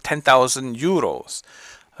price of 10,000 euros.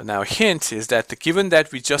 Now, hint is that given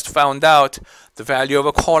that we just found out the value of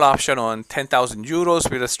a call option on 10,000 euros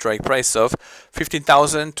with a strike price of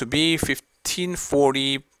 15,000 to be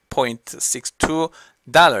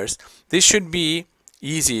 $1540.62, this should be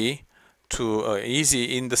easy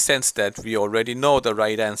in the sense that we already know the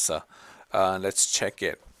right answer. Let's check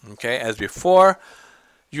it. Okay, as before,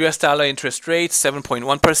 US dollar interest rate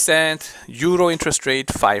 7.1%, euro interest rate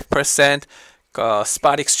 5%.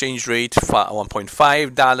 Spot exchange rate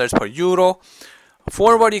 $1.5 per euro.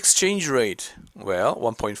 Forward exchange rate, well,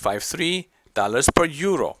 $1.53 per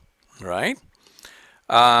euro, right?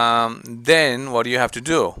 Then what do you have to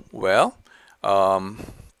do? Well,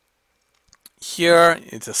 here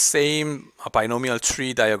it's the same binomial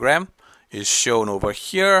tree diagram is shown over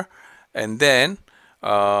here, and then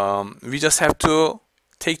we just have to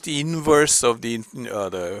take the inverse of the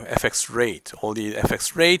FX rate, all the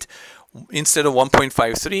FX rate. Instead of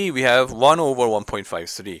 1.53, we have 1 over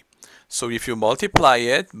 1.53. So if you multiply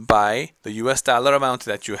it by the US dollar amount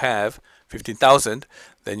that you have, 15,000,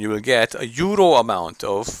 then you will get a euro amount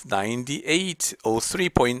of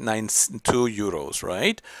 9803.92 euros,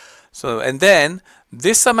 right? So, and then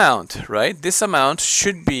this amount, right? This amount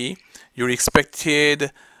should be your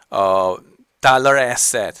expected dollar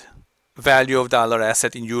asset, value of dollar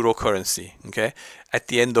asset in euro currency, okay, at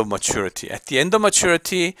the end of maturity. At the end of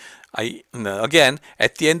maturity, again,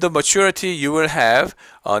 at the end of maturity, you will have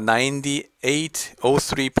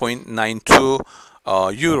 9803.92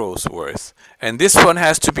 euros worth. And this one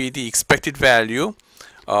has to be the expected value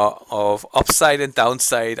of upside and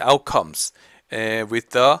downside outcomes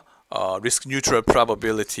with the risk neutral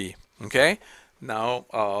probability, okay? Now,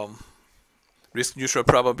 risk neutral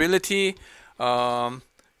probability,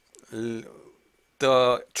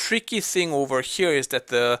 the tricky thing over here is that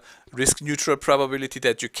the risk neutral probability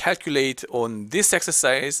that you calculate on this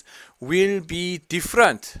exercise will be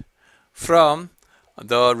different from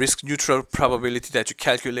the risk neutral probability that you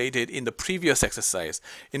calculated in the previous exercise.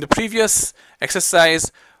 In the previous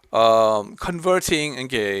exercise, converting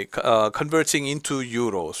into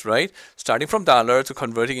euros, right? Starting from dollar to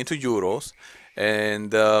converting into euros,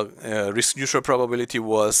 and the risk neutral probability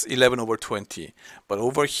was 11/20. But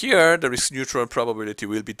over here, the risk neutral probability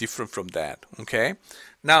will be different from that, okay?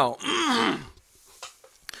 Now,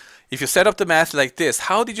 if you set up the math like this,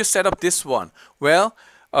 how did you set up this one? Well,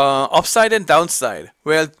 upside and downside.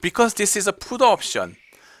 Well, because this is a put option,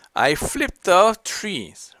 I flipped the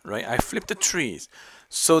trees, right? I flipped the trees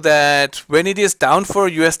so that when it is down for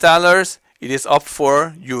US dollars, it is up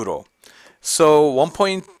for euro. So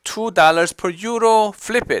 $1.2 per euro,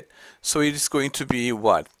 flip it. So it is going to be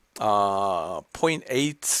what?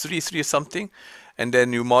 0.833 something. And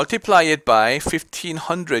then you multiply it by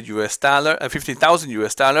 15,000 US dollars,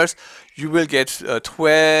 you will get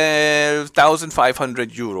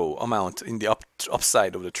 12,500 euro amount in the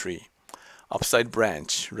upside of the tree, upside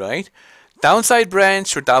branch, right? Downside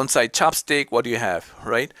branch or downside chopstick, what do you have,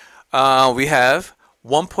 right? We have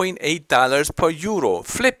 $1.8 per euro,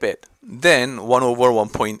 flip it, then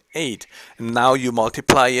 1/1.8. And now you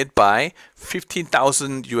multiply it by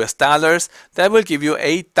 15,000 US dollars, that will give you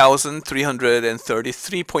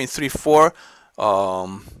 8,333.34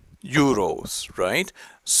 euros, right?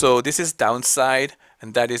 So this is downside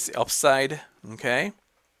and that is upside, okay?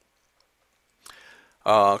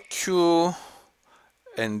 Q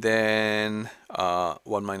and then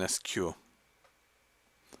 1 minus Q.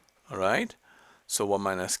 All right, so 1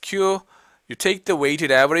 minus Q. You take the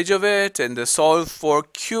weighted average of it and solve for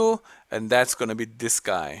Q, and that's going to be this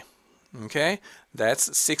guy. Okay, that's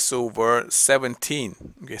 6/17.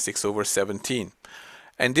 Okay, 6/17.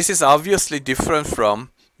 And this is obviously different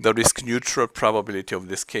from the risk neutral probability of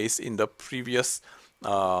this case in the previous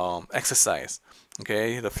exercise.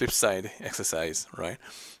 Okay, the flip side exercise, right?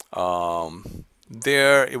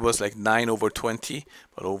 There it was like 9/20,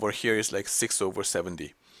 but over here is like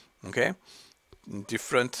 6/70. Okay,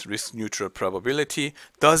 different risk neutral probability.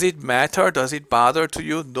 Does it matter? Does it bother to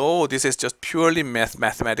you? No, this is just purely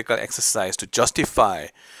mathematical exercise to justify.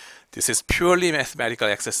 This is purely mathematical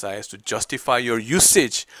exercise to justify your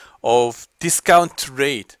usage of discount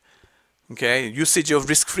rate. Okay, usage of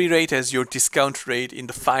risk-free rate as your discount rate in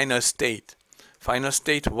the final state. Final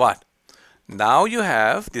state what? Now you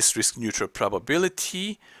have this risk neutral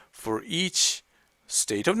probability for each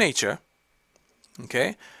state of nature.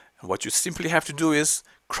 Okay, and what you simply have to do is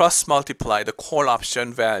cross multiply the call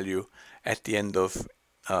option value at the end of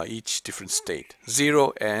each different state.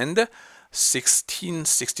 0 and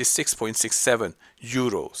 1666.67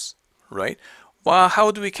 euros, right? Well,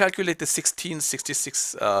 how do we calculate the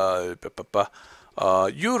 1666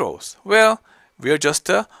 euros? Well, we are just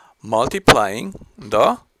multiplying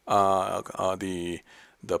the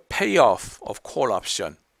payoff of call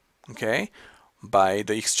option, okay, by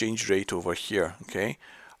the exchange rate over here, okay.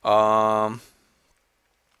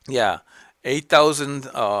 Yeah,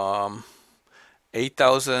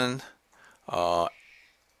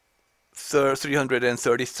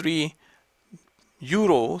 8,333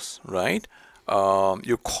 euros, right?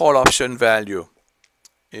 Your call option value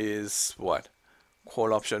is what?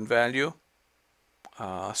 Call option value,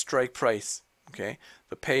 strike price, okay?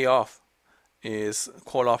 The payoff is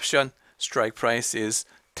call option, strike price is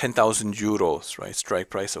 10,000 euros, right? Strike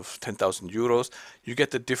price of 10,000 euros. You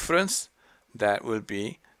get the difference, that will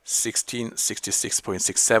be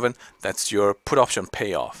 1666.67. That's your put option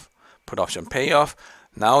payoff. Put option payoff.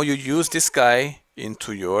 Now you use this guy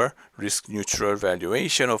into your risk neutral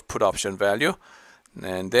valuation of put option value,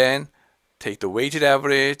 and then take the weighted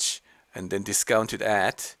average and then discount it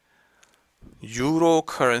at euro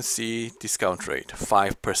currency discount rate,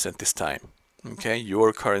 5% this time. Okay,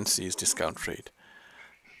 your currency's discount rate.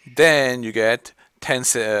 Then you get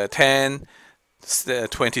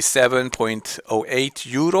 27.08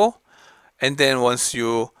 euro. And then once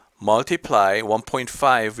you multiply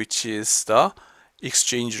 1.5, which is the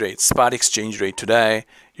exchange rate, spot exchange rate today,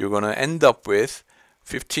 you're going to end up with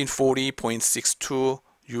 1540.62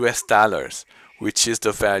 US dollars, which is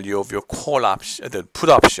the value of your call option, the put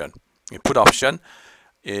option. Put option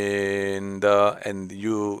and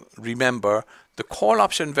you remember the call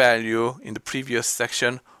option value in the previous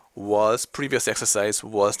exercise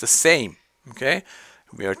was the same. Okay,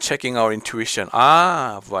 we are checking our intuition.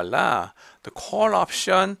 Voila, the call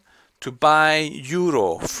option to buy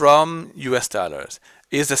euro from US dollars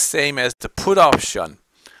is the same as the put option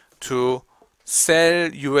to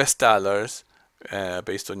sell US dollars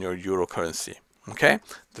based on your euro currency. Okay,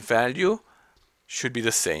 the value should be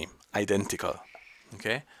the same, identical.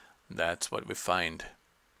 Okay, that's what we find.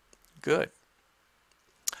 Good.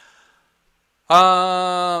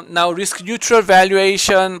 Now risk neutral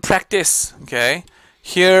valuation practice. Okay,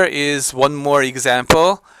 here is one more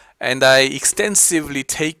example, and I extensively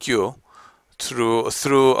take you through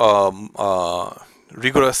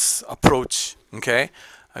rigorous approach. Okay,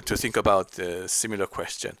 to think about the similar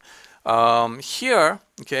question. Here,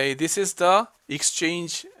 okay, this is the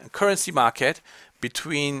exchange currency market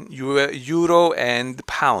between euro and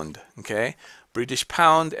pound. Okay, British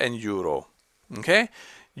pound and euro. Okay,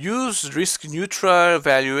 use risk neutral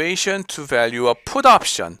valuation to value a put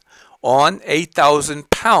option on 8,000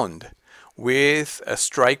 pound with a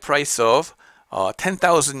strike price of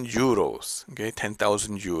 10,000 euros. Okay,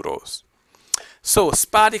 10,000 euros. So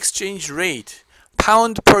spot exchange rate,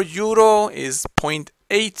 pound per euro is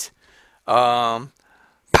 0.8.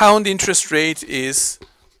 Pound interest rate is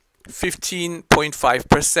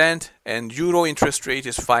 15.5% and euro interest rate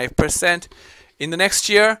is 5%. In the next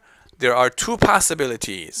year, there are two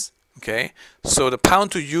possibilities. Okay, so the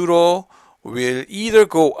pound to euro will either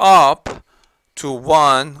go up to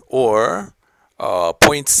 1 or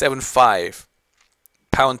 0.75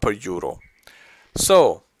 pound per euro.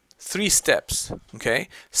 So 3 steps. Okay,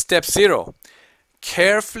 step 0,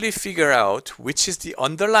 carefully figure out which is the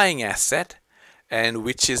underlying asset and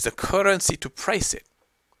which is the currency to price it.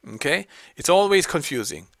 Okay, it's always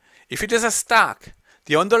confusing. If it is a stock,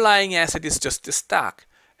 the underlying asset is just the stock,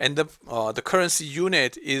 and the currency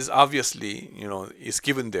unit is obviously, is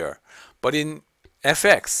given there. But in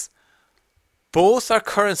FX, both are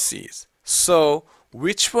currencies. So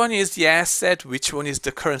which one is the asset, which one is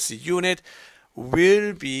the currency unit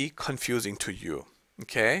will be confusing to you.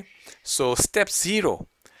 Okay, so step 0,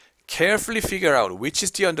 carefully figure out which is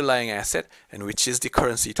the underlying asset and which is the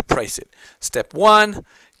currency to price it. Step 1,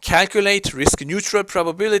 calculate risk neutral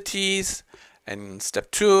probabilities, and step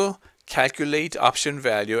 2, calculate option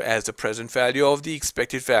value as the present value of the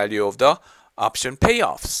expected value of the option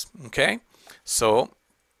payoffs. Okay, so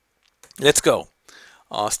let's go.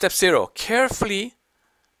 Step 0, carefully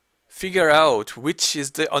figure out which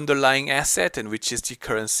is the underlying asset and which is the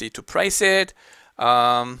currency to price it.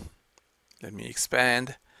 Let me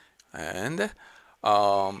expand and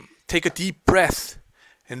take a deep breath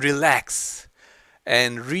and relax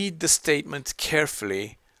and read the statement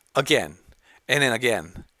carefully again and then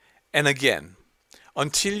again and again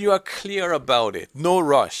until you are clear about it. No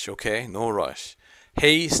rush, okay? No rush.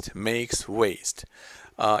 Haste makes waste.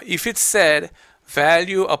 If it said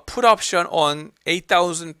value a put option on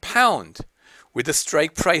 8,000 pound with a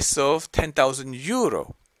strike price of 10,000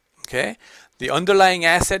 euro, okay? The underlying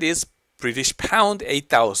asset is British pound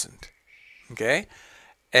 8,000, okay?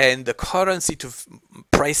 And the currency to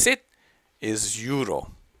price it is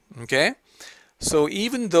euro, okay? So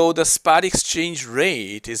even though the spot exchange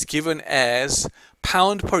rate is given as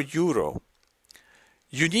pound per euro,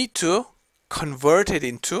 you need to convert it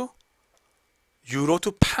into euro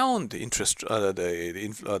to pound interest,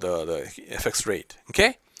 the FX rate,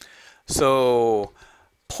 okay? So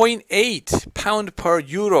 0.8 pound per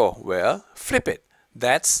euro, well, flip it.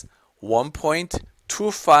 That's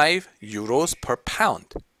 1.25 euros per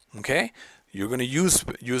pound, okay? You're going to use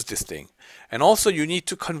this thing. And also you need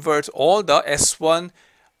to convert all the S1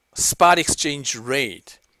 spot exchange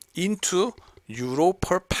rate into euro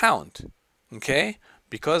per pound, okay?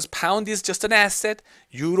 Because pound is just an asset,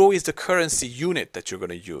 euro is the currency unit that you're going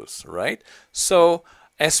to use, right? So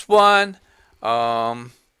S1,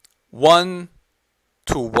 1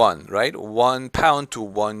 to 1, right? 1 pound to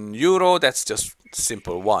 1 euro, that's just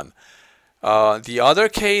simple 1. The other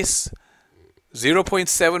case,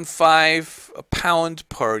 0.75 pound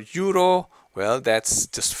per euro, well, that's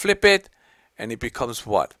just flip it and it becomes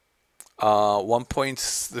what?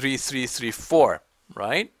 1.3334,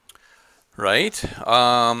 right?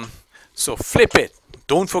 So flip it.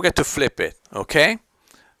 Don't forget to flip it, okay?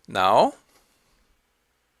 Now,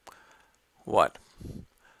 what?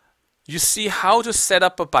 You see how to set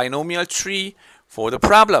up a binomial tree for the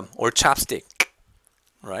problem, or chopstick,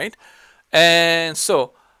 right? And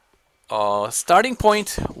so, starting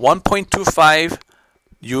point 1.25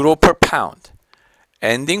 euro per pound.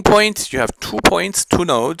 Ending point, you have 2 points, 2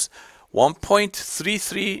 nodes,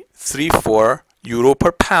 1.3334 euro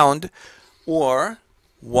per pound, or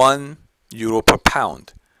 1 euro per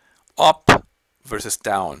pound, up versus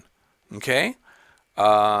down. Okay,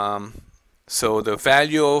 so the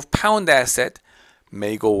value of pound asset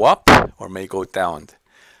may go up or may go down.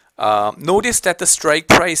 Notice that the strike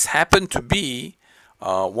price happened to be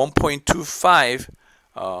 1.25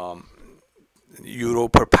 euro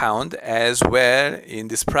per pound as well in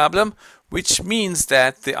this problem, which means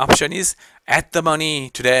that the option is at the money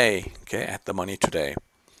today. Okay, at the money today.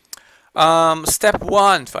 Step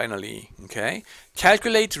 1, finally, okay,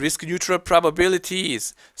 calculate risk neutral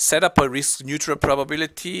probabilities. Set up a risk neutral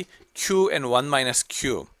probability Q and 1 minus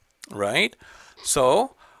Q, right?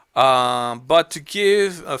 So but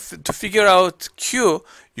to figure out Q,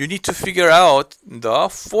 you need to figure out the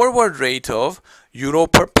forward rate of euro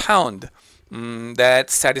per pound that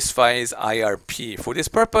satisfies IRP. For this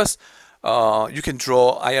purpose, you can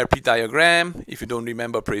draw IRP diagram if you don't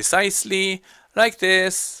remember precisely, like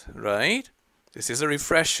this, right? This is a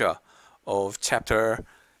refresher of chapter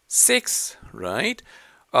 6, right?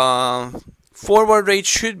 Forward rate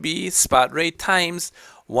should be spot rate times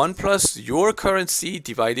 1 plus your currency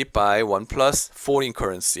divided by 1 plus foreign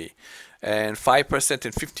currency. And 5%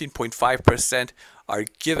 and 15.5% are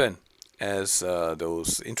given as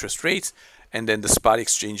those interest rates. And then the spot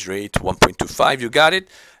exchange rate 1.25, you got it.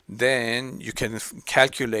 Then you can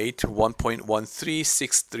calculate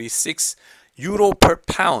 1.13636 euro per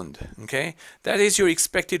pound. Okay, that is your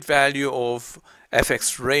expected value of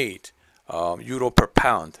FX rate, euro per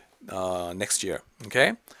pound next year.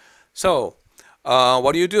 Okay, so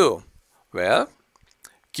what do? Well,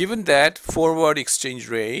 given that forward exchange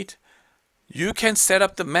rate, you can set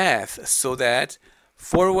up the math so that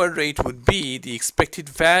forward rate would be the expected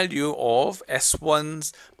value of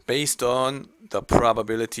S1s based on the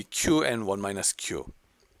probability Q and 1 minus Q.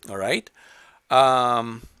 All right.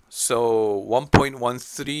 So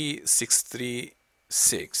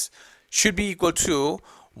 1.13636 should be equal to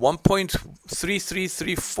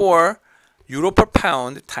 1.3334 euro per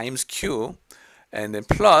pound times Q, and then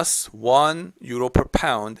plus 1 euro per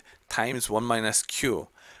pound times 1 minus Q.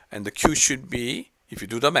 And the Q should be, if you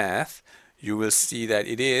do the math, you will see that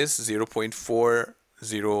it is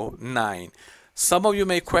 0.409. Some of you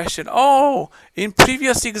may question, oh, in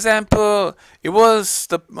previous example, it was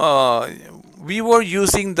the we were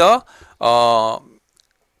using the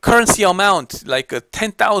currency amount like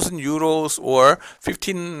 10,000 euros or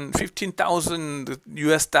 15,000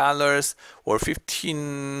 US dollars or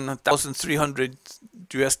 15,300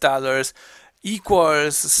 US dollars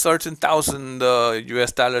equals certain thousand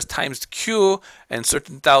US dollars times Q and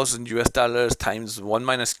certain thousand US dollars times 1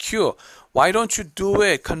 minus Q. Why don't you do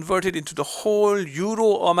it, convert it into the whole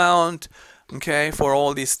euro amount, okay, for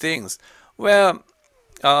all these things? Well,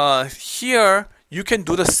 here you can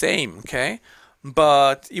do the same, okay,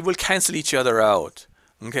 but it will cancel each other out,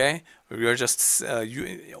 okay. We are just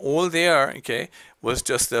all there, okay, was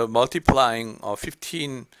just multiplying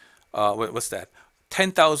 15 what's that,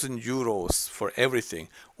 10,000 euros for everything.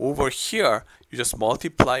 Over here you just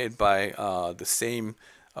multiply it by the same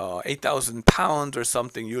 8,000 pounds or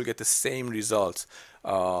something. You'll get the same results,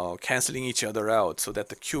 canceling each other out, so that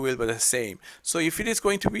the Q will be the same. So if it is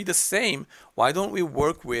going to be the same, why don't we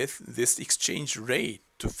work with this exchange rate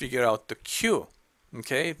to figure out the Q?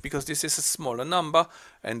 Okay, because this is a smaller number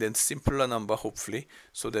and then simpler number, hopefully,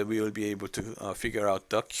 so that we will be able to figure out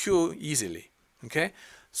the Q easily. Okay,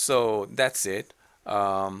 so that's it.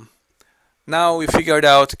 Now we figured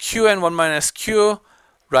out Q and 1 minus Q.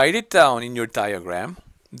 Write it down in your diagram.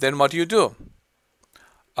 Then what do?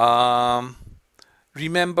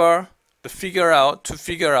 Remember to figure out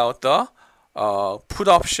the put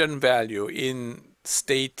option value in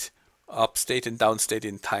state, upstate and downstate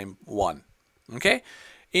in time 1. Okay,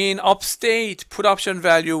 in upstate, put option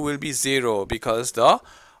value will be 0 because the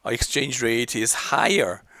exchange rate is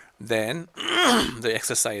higher than the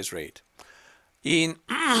exercise rate. In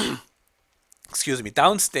excuse me,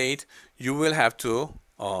 downstate, you will have to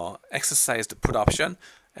exercise the put option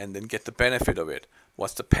and then get the benefit of it.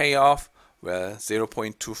 What's the payoff? Well,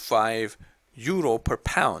 0.25 euro per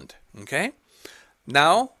pound. Okay,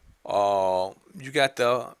 now you got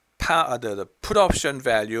the the put option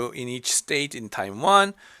value in each state in time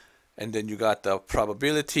 1, and then you got the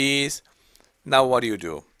probabilities. Now what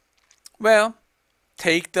do? Well,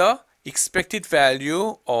 take the expected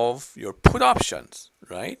value of your put options,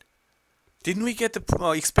 right? Didn't we get the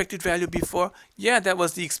expected value before? Yeah, that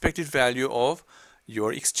was the expected value of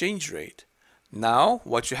your exchange rate. Now,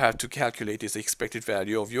 what you have to calculate is the expected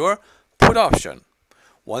value of your put option.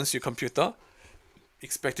 Once you compute the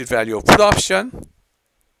expected value of put option,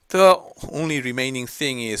 the only remaining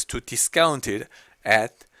thing is to discount it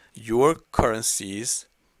at your currency's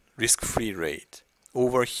risk-free rate.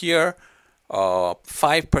 Over here,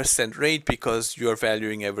 5% rate, because you are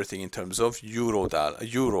valuing everything in terms of euro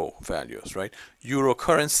values, right? Euro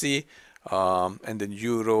currency and then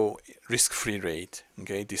euro risk-free rate,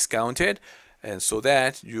 okay, discounted, and so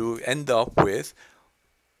that you end up with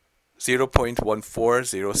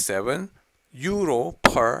 0.1407 euro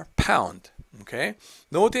per pound. Okay,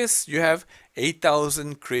 notice you have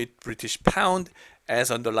 8,000 Great British Pound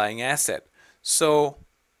as underlying asset. So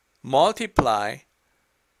multiply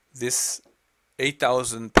this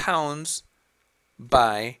 8,000 pounds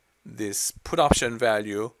by this put option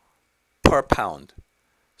value per pound.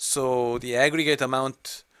 So the aggregate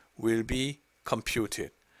amount will be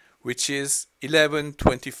computed, which is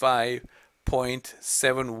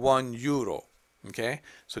 1125.71 euro. Okay,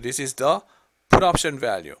 so this is the put option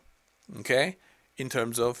value, okay, in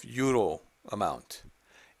terms of euro amount.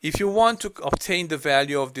 If you want to obtain the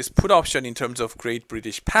value of this put option in terms of Great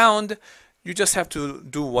British Pound, you just have to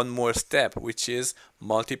do one more step, which is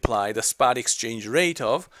multiply the spot exchange rate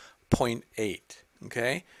of 0.8.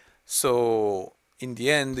 Okay, so in the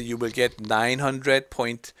end you will get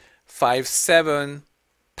 900.57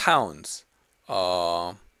 pounds.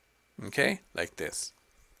 Okay, like this.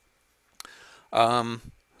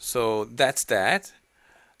 So that's that.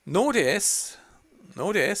 Notice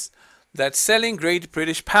that selling Great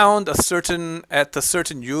British Pound at a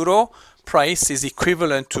certain euro price is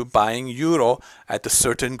equivalent to buying euro at a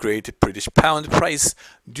certain Great British Pound price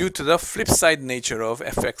due to the flip side nature of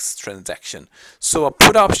FX transaction. So a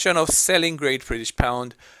put option of selling Great British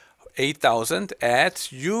Pound 8,000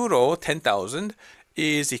 at euro 10,000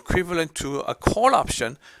 is equivalent to a call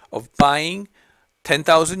option of buying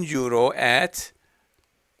 10,000 euro at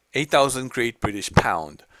 8,000 Great British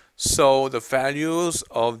Pound. So the values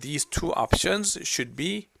of these two options should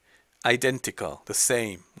be identical, the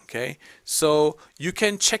same. Okay, so you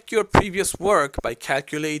can check your previous work by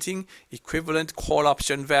calculating equivalent call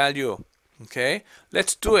option value. Okay,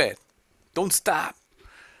 let's do it. Don't stop,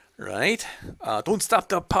 right? Don't stop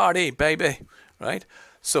the party, baby, right?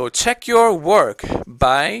 So check your work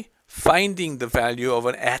by finding the value of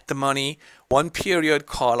an at the money 1 period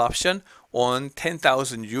call option on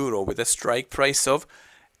 10,000 euro with a strike price of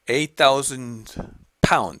 8,000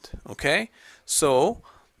 pound. Okay, so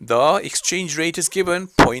the exchange rate is given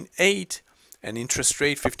 0.8 and interest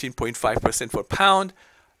rate 15.5% for pound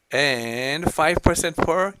and 5%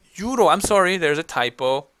 per euro. I'm sorry, there's a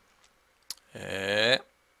typo.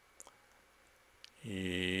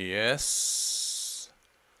 Yes,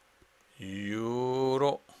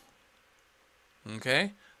 euro.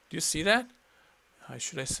 Okay, do you see that? How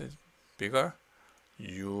should I say bigger?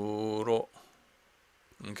 Euro.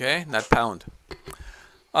 Okay, not pound.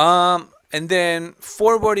 And then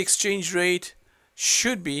forward exchange rate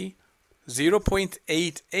should be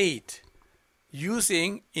 0.88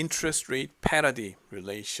 using interest rate parity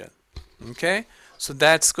relation. Okay, so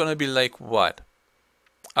that's gonna be like what?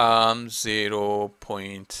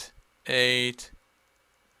 0.8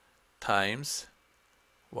 times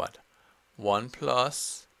what? 1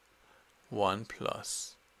 plus 1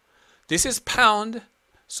 plus. This is pound,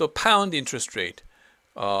 so pound interest rate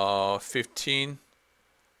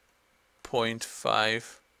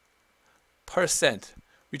 15.5%,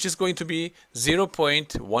 which is going to be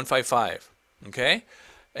 0.155. Okay,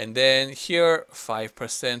 and then here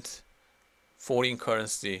 5% foreign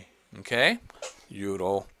currency. Okay,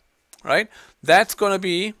 euro, right? That's gonna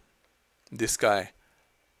be this guy,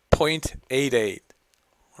 0.88.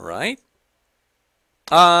 Right?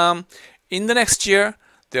 In the next year,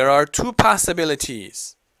 there are two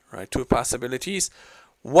possibilities. Right? Two possibilities.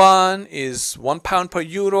 One is 1 pound per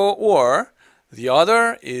euro, or the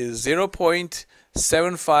other is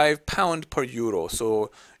 0.75 pound per euro.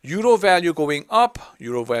 So euro value going up,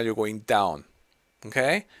 euro value going down.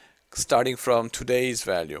 Okay, starting from today's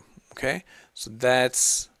value. Okay, so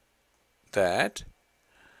that's that.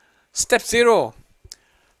 Step 0.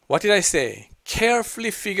 What did I say?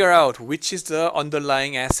 Carefully figure out which is the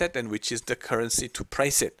underlying asset and which is the currency to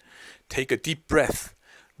price it. Take a deep breath.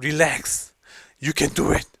 Relax. You can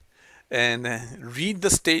do it. and read the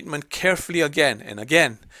statement carefully again and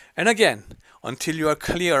again and again until you are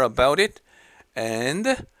clear about it.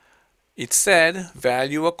 And it said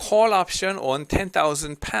value a call option on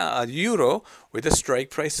 10,000 euro with a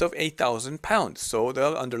strike price of 8,000 pounds. So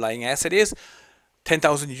the underlying asset is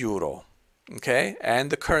 10,000 euro. Okay, and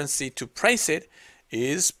the currency to price it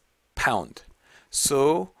is pound.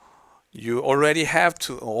 So you already have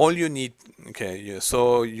all you need. Okay,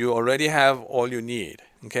 so you already have all you need.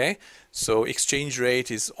 Okay, so exchange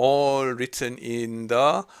rate is all written in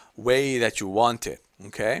the way that you want it.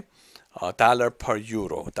 Okay, dollar per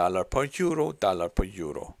euro, dollar per euro, dollar per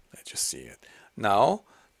euro. Let's just see it. Now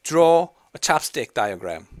draw a chopstick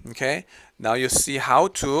diagram. Okay, now you see how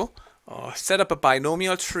to set up a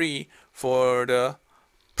binomial tree for the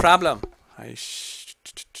problem. I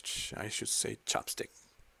should say chopstick.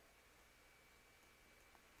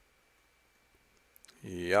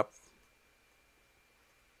 Yep.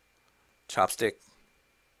 Chopstick.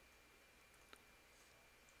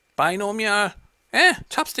 Binomial.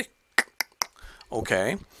 Chopstick.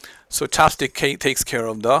 Okay. So chopstick takes care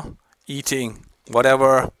of the eating,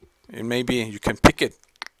 whatever it may be. You can pick it.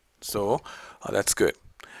 So that's good.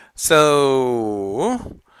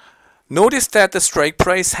 So notice that the strike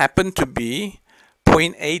price happened to be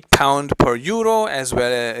 0.8 pound per euro as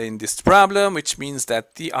well in this problem, which means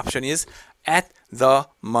that the option is at the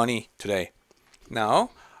money today.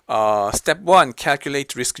 Now, step 1,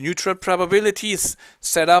 calculate risk-neutral probabilities.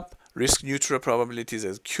 Set up risk-neutral probabilities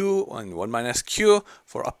as Q and 1 minus Q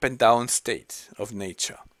for up and down state of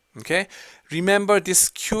nature. Okay, remember this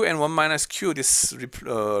Q and 1 minus Q, this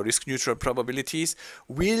risk-neutral probabilities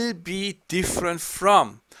will be different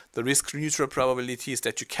from the risk-neutral probabilities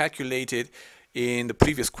that you calculated in the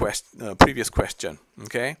previous question.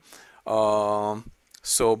 Okay,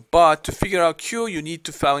 but to figure out Q, you need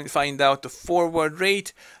to find out the forward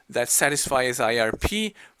rate that satisfies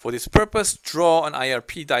IRP. For this purpose, draw an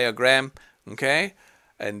IRP diagram. Okay,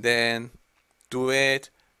 and then do it.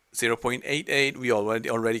 0.88, we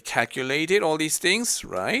already calculated all these things,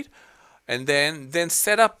 right? And then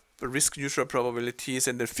set up risk neutral probabilities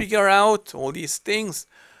and then figure out all these things.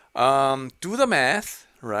 Do the math,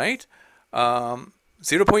 right?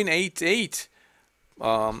 0.88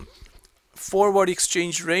 forward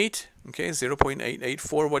exchange rate, okay, 0.88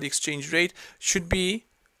 forward exchange rate should be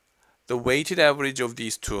the weighted average of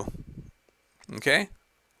these two. Okay,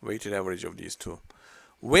 weighted average of these two.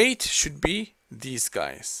 Weight should be these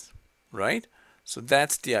guys, right? So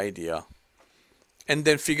that's the idea. And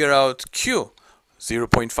then figure out Q,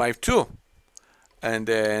 0.52, and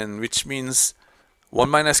then which means 1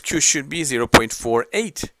 minus Q should be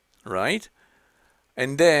 0.48, right?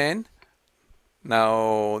 And then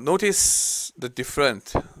now notice the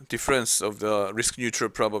difference of the risk neutral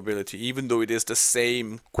probability, even though it is the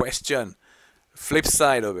same question. Flip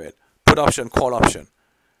side of it, put option, call option.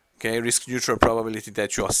 Okay, risk neutral probability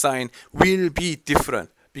that you assign will be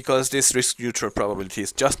different because this risk neutral probability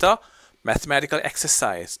is just a mathematical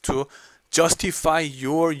exercise to justify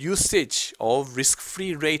your usage of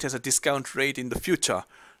risk-free rate as a discount rate in the future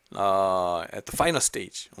at the final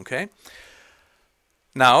stage. Okay.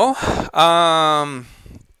 Now,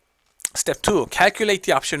 step 2, calculate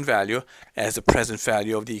the option value as the present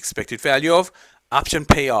value of the expected value of option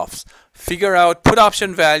payoffs. Figure out put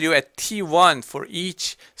option value at T1 for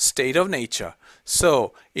each state of nature.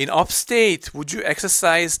 So in upstate, would you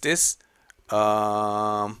exercise this?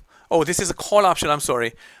 Oh, this is a call option. I'm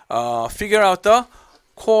sorry. Figure out the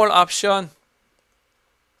call option.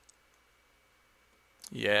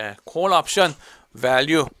 Yeah, call option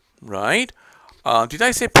value, right? Did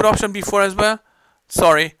I say put option before as well?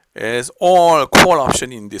 Sorry, is all call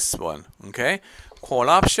option in this one. Okay, call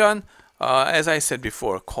option. As I said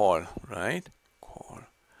before, call, right? Call.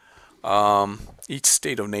 Each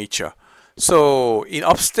state of nature. So in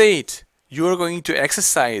upstate, you're going to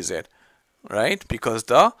exercise it, right? Because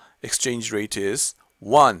the exchange rate is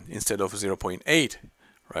 1 instead of 0.8,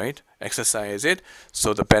 right? Exercise it.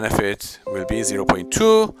 So the benefit will be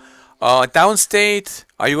 0.2. Downstate,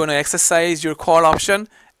 are you going to exercise your call option?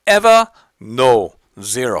 Ever? No.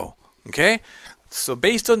 0. Okay? So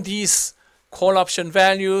based on these call option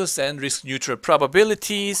values and risk neutral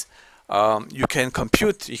probabilities, you can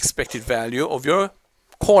compute the expected value of your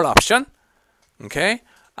call option. Okay,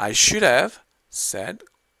 I should have said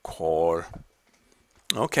call.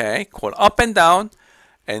 Okay, call up and down,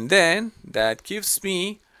 and then that gives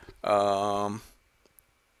me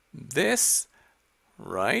this,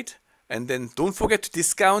 right? And then don't forget to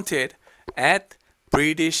discount it at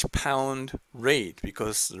British pound rate,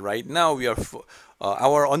 because right now we are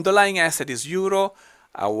our underlying asset is euro,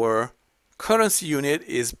 our currency unit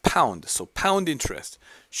is pound. So pound interest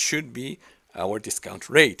should be our discount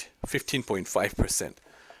rate, 15.5%.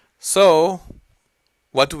 So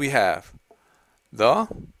what do we have? The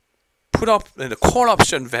call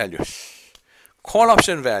option value. Call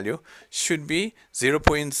option value should be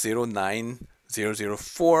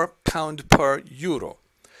 0.09004 pound per euro.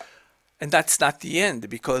 And that's not the end,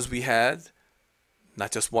 because we had not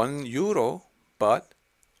just 1 euro, but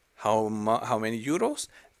how many euros?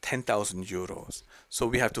 10,000 euros. So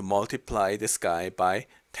we have to multiply this guy by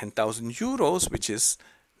 10,000 euros, which is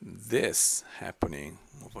this happening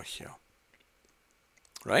over here,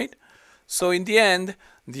 right? So in the end,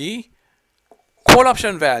 the call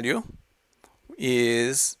option value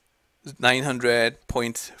is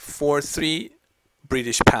 900.43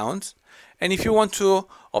 British pounds. And if you want to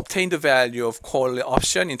obtain the value of call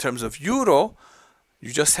option in terms of euro,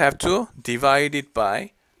 you just have to divide it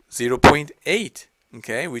by 0.8,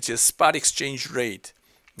 okay, which is spot exchange rate,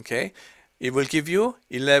 okay. It will give you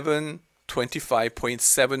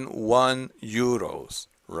 1125.71 euros,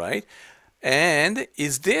 right? And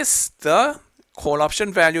is this the call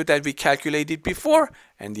option value that we calculated before?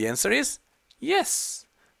 And the answer is yes,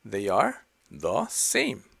 they are the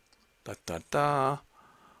same.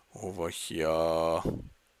 Over here.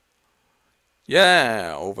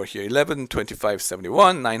 Yeah, over here,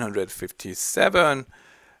 1125.71, 957.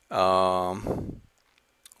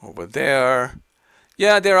 Over there.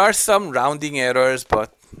 Yeah, there are some rounding errors,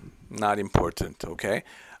 but not important, okay?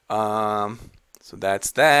 So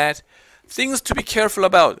that's that. Things to be careful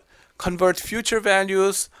about. Convert future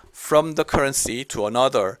values from the currency to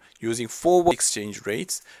another using forward exchange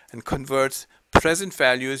rates, and convert present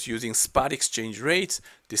values using spot exchange rates.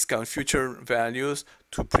 Discount future values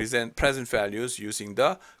to present present values using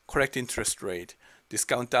the correct interest rate.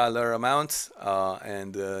 Discount dollar amounts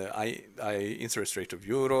and interest rate of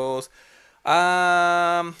euros.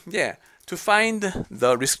 Yeah. To find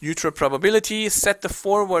the risk neutral probability, set the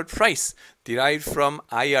forward price derived from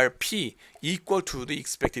IRP equal to the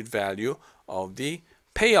expected value of the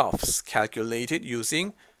payoffs calculated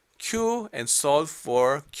using Q and solve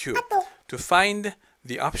for Q. To find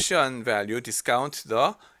the option value, discount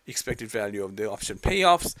the expected value of the option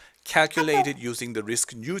payoffs calculated using the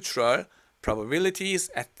risk neutral probabilities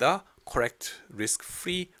at the correct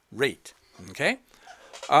risk-free rate. Okay.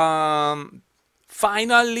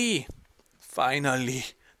 Finally,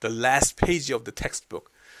 the last page of the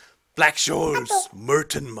textbook, Black-Scholes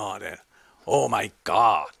Merton model. Oh my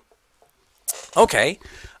God. Okay.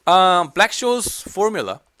 Black-Scholes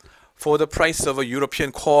formula for the price of a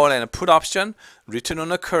European call and a put option written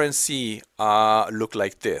on a currency look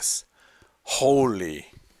like this. Holy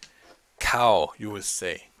cow, you will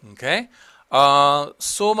say. Okay.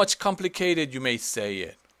 So much complicated, you may say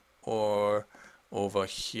it. Or over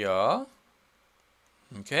here.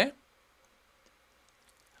 Okay.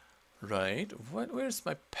 Right. Where's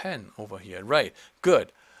my pen? Over here. Right.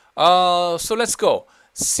 Good. So let's go.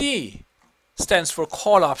 C stands for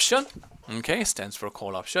call option. Okay, stands for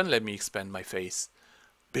call option. Let me expand my face.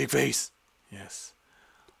 Big face. Yes.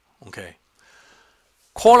 Okay.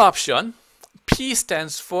 Call option. P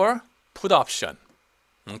stands for put option.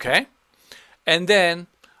 Okay. And then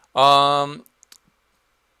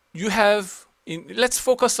you have, let's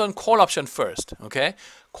focus on call option first. Okay.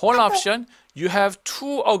 Call option, you have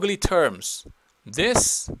two ugly terms.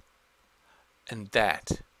 This and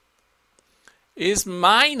that is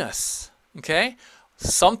minus. Okay.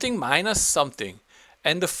 Something minus something.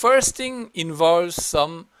 And the first thing involves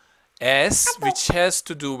some S, which has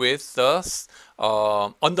to do with the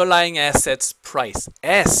underlying assets price.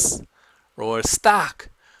 S, or stock,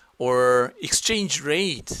 or exchange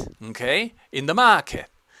rate, okay, in the market.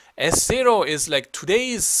 S0 is like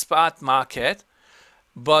today's spot market,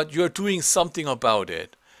 but you're doing something about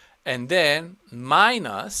it. And then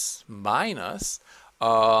minus,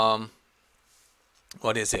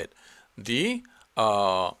 what is it? The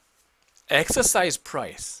exercise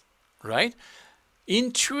price, right?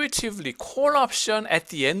 Intuitively, call option at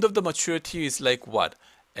the end of the maturity is like what?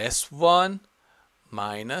 S1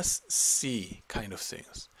 minus C kind of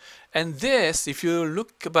things. And this, if you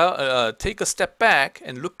look about, take a step back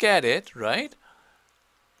and look at it, right?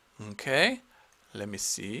 Okay, let me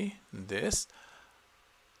see this.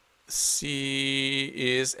 C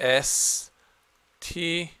is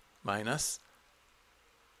ST minus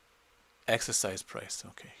exercise price.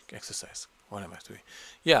 Okay, exercise. What am I doing?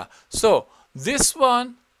 Yeah, so this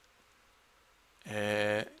one,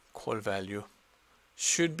 call value,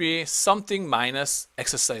 should be something minus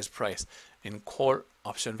exercise price in call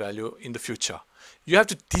option value in the future. You have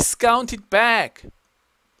to discount it back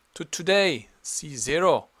to today,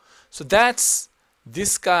 C0. So that's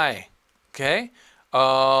this guy, okay?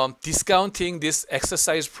 Discounting this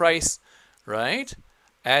exercise price, right,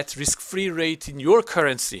 at risk-free rate in your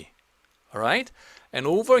currency, all right? And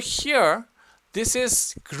over here, this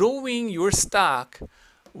is growing your stock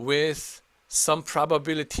with some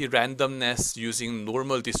probability randomness using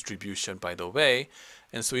normal distribution, by the way.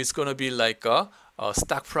 And so it's going to be like a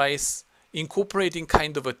stock price incorporating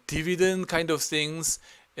kind of a dividend kind of things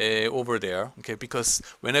over there, okay? Because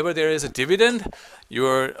whenever there is a dividend,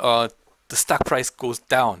 your the stock price goes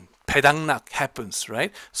down. 배당락 happens,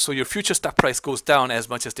 right? So your future stock price goes down as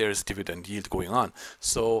much as there is dividend yield going on.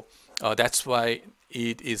 So that's why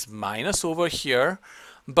it is minus over here.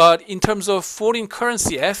 But in terms of foreign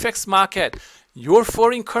currency, FX market, your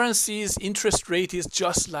foreign currency's interest rate is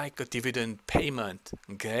just like a dividend payment,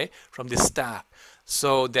 okay, from the stock.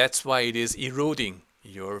 So that's why it is eroding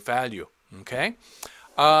your value, okay?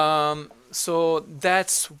 So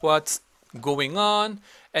that's what's going on.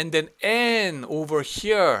 And then N over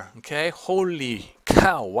here, okay, holy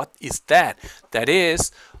cow, what is that? That is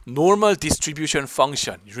normal distribution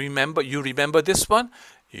function. You remember this one?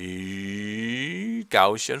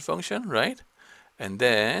 Gaussian function, right? And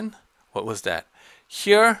then what was that?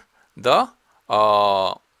 Here the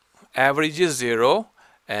average is 0,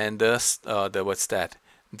 and the what's that?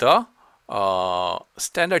 The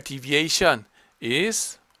standard deviation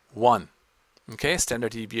is 1. Okay,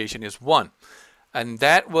 standard deviation is 1, and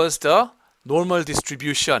that was the normal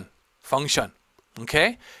distribution function.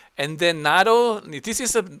 Okay, and then not only this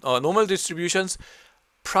is a normal distribution's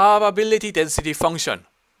probability density function,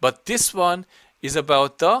 but this one is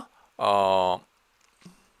about the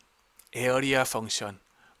area function,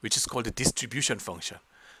 which is called the distribution function.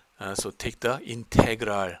 So take the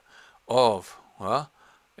integral of,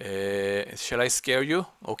 shall I scare you?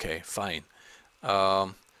 Okay, fine.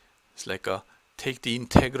 It's like take the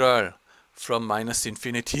integral from minus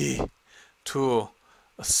infinity to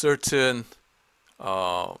a certain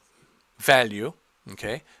value,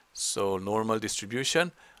 okay? So normal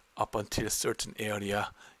distribution up until a certain area.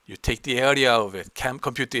 You take the area of it,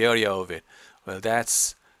 compute the area of it. Well,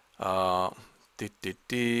 that's 2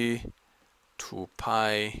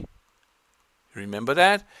 pi, remember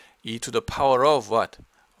that? E to the power of what?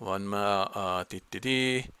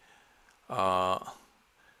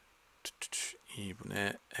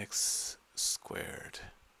 2분의 x squared,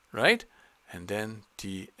 right? And then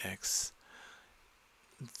dx.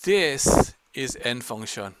 This is n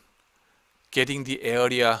function, getting the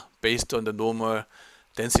area based on the normal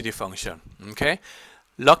density function, okay?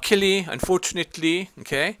 Luckily, unfortunately,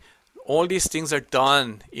 okay, all these things are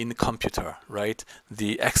done in computer, right?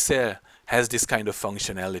 The Excel has this kind of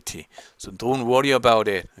functionality, so don't worry about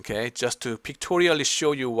it, okay? Just to pictorially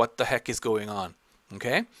show you what the heck is going on,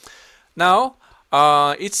 okay? Now,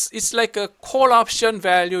 it's like a call option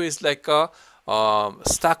value is like a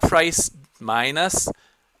stock price minus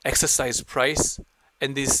exercise price,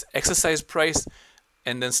 and this exercise price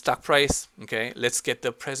and then stock price, okay? Let's get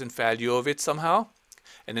the present value of it somehow.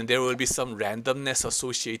 And then there will be some randomness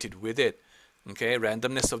associated with it, okay?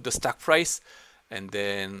 Randomness of the stock price, and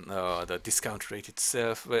then the discount rate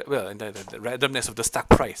itself, well, and the randomness of the stock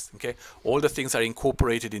price, okay? All the things are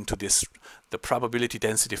incorporated into this, the probability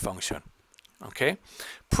density function, okay?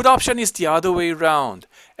 Put option is the other way around.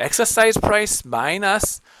 Exercise price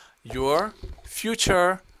minus your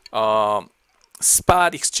future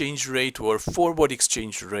spot exchange rate or forward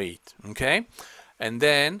exchange rate, okay? And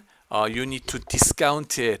then you need to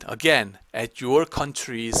discount it again at your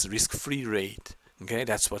country's risk-free rate, okay?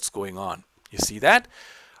 That's what's going on. You see that?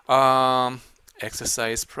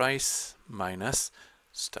 Exercise price minus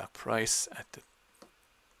stock price at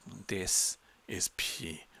this is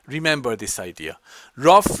P. Remember this idea.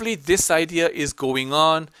 Roughly this idea is going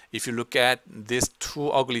on if you look at these two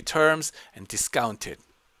ugly terms and discount it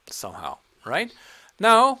somehow, right?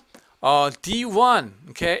 Now, D1,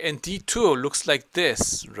 okay, and D2 looks like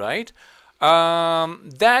this, right?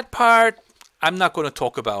 That part, I'm not going to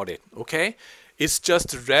talk about it, okay? It's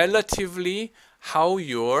just relatively how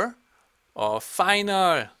your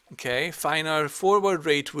final forward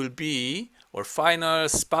rate will be, or final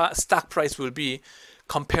stock price will be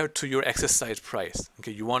compared to your exercise price.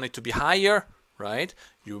 Okay, you want it to be higher, right?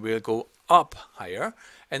 You will go up higher,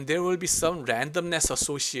 and there will be some randomness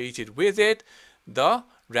associated with it. The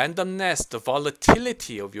randomness, the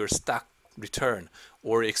volatility of your stock return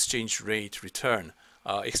or exchange rate return,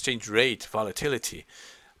 exchange rate volatility.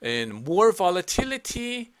 And more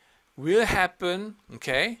volatility will happen,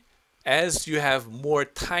 okay, as you have more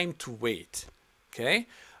time to wait, okay?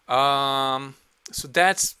 So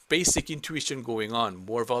that's basic intuition going on.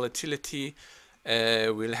 More volatility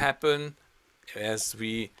will happen as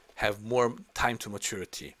we have more time to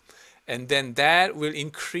maturity, and then that will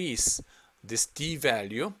increase this D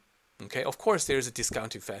value. Okay, of course there is a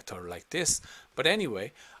discounting factor like this, but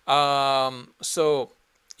anyway, so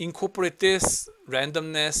incorporate this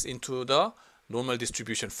randomness into the normal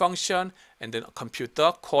distribution function, and then compute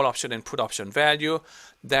the call option and put option value.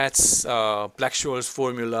 That's Black-Scholes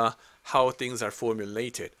formula, how things are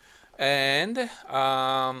formulated. And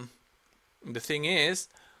the thing is,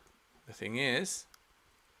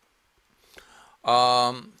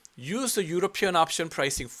 use the European option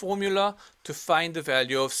pricing formula to find the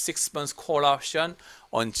value of 6 months call option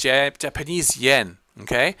on Japanese yen.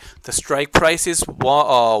 Okay, the strike price is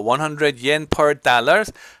 100 yen per dollar,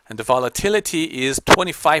 and the volatility is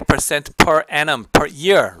 25% per annum per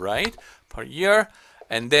year, right? Per year,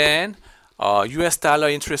 and then US dollar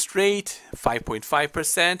interest rate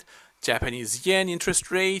 5.5%, Japanese yen interest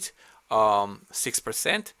rate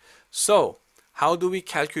 6%. So how do we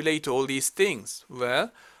calculate all these things?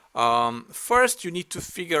 Well, first you need to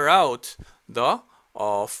figure out the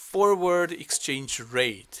forward exchange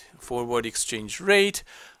rate. Forward exchange rate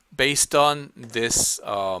based on this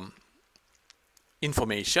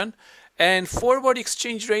information. And forward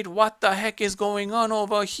exchange rate, what the heck is going on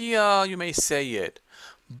over here? You may say it.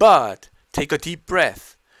 But take a deep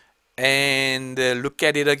breath and look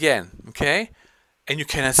at it again, okay? And you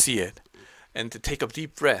cannot see it. And to take a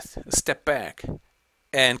deep breath, step back,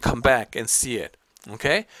 and come back and see it,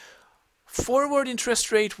 okay? Forward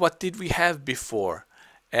interest rate, what did we have before?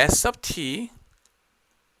 S sub t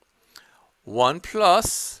 1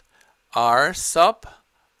 plus R sub,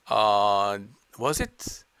 was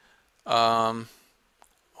it? 1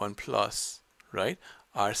 plus, right?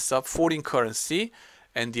 R sub foreign currency,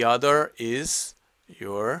 and the other is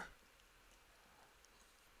your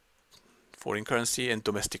foreign currency and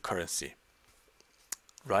domestic currency,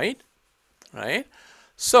 right? Right?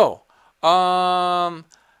 So,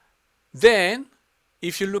 then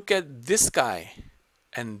if you look at this guy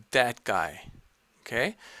and that guy,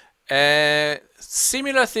 okay?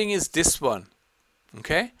 Similar thing is this one,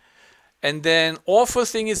 okay? And then awful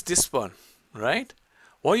thing is this one, right?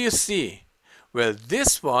 What do you see? Well,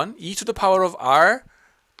 this one, e to the power of r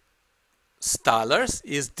dollars,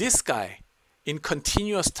 is this guy in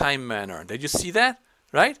continuous time manner. Did you see that?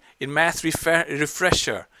 Right? In math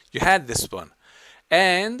refresher, you had this one.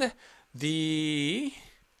 And the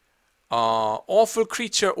awful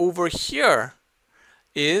creature over here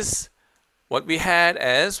is what we had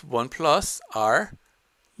as 1 plus r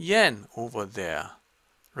yen over there,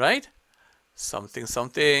 right? Something,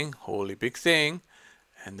 something, holy big thing,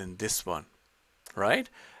 and then this one, right?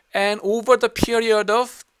 And over the period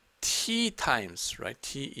of t times, right?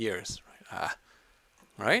 T years, right?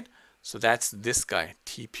 Right? So that's this guy,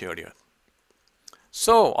 t period.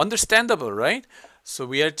 So understandable, right? So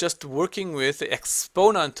we are just working with the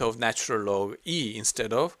exponent of natural log e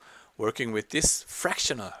instead of working with this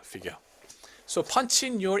fractional figure. So punch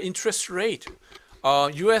in your interest rate.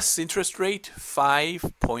 US interest rate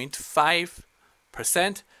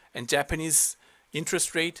 5.5%, and Japanese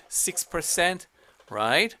interest rate 6%,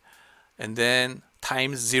 right? And then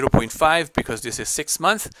times 0.5 because this is 6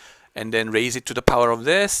 months, and then raise it to the power of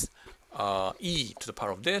this, e to the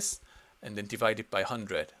power of this, and then divide it by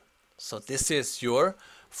 100. So this is your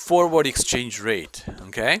forward exchange rate,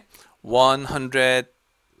 okay?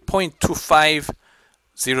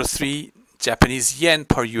 100.2503 Japanese yen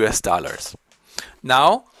per US dollars.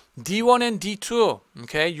 Now, D1 and D2,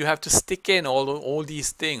 okay, you have to stick in all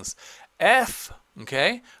these things. F,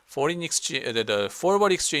 okay, foreign exchange, the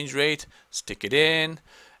forward exchange rate, stick it in,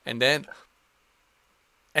 and then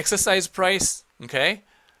exercise price, okay,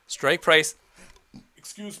 strike price,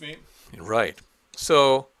 excuse me, right.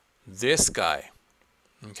 So this guy,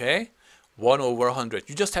 okay, 1 over 100.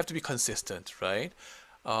 You just have to be consistent, right?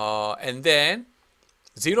 And then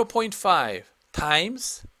 0.5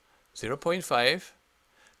 times 0.5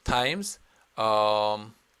 times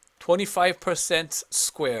 25%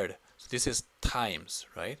 squared. So this is times,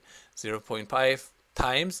 right? 0.5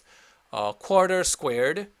 times quarter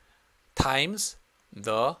squared times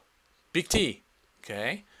the big T,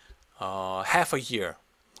 okay? Half a year,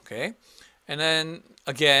 okay? And then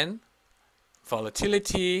again,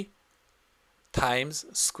 volatility times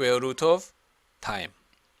square root of time,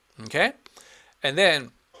 okay? And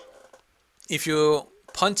then if you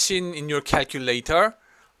punch in your calculator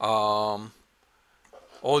all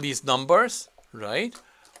these numbers, right,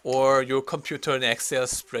 or your computer and Excel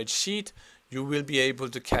spreadsheet, you will be able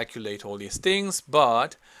to calculate all these things.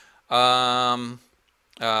 But right,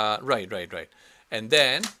 and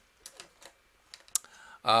then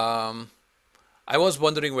I was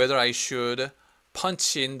wondering whether I should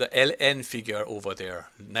punch in the ln figure over there,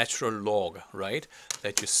 natural log, right,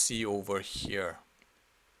 that you see over here.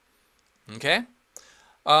 Okay,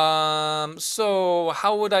 so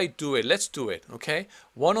how would I do it? Let's do it. Okay,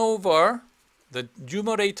 1 over, the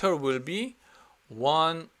numerator will be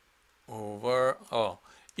 1 over, oh,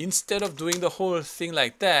 instead of doing the whole thing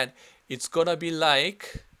like that, it's gonna be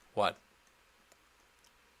like what?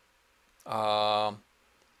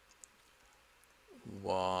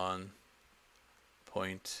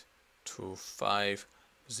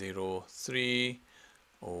 1.2503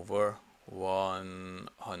 over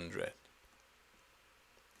 100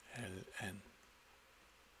 ln.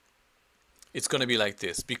 It's going to be like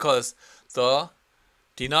this because the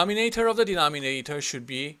denominator of the denominator should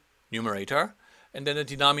be numerator, and then the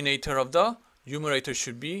denominator of the numerator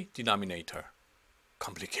should be denominator.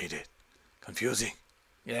 Complicated, confusing,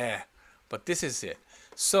 yeah, but this is it.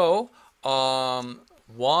 So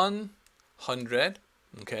 100,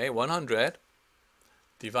 okay, 100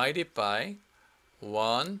 divided by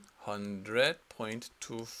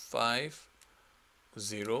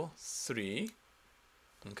 100.2503,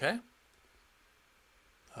 okay,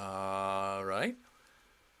 right,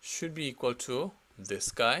 should be equal to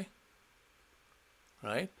this guy,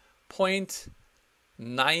 right,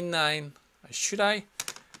 0.99. Should I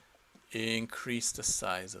increase the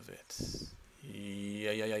size of it?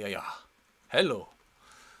 Yeah. Hello,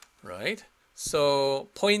 right? So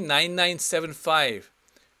 0.9975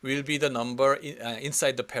 will be the number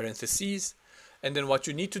inside the parentheses, and then what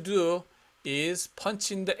you need to do is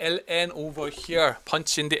punch in the ln over here.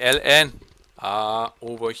 Punch in the ln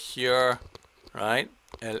over here, right?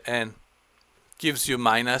 ln gives you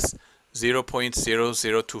minus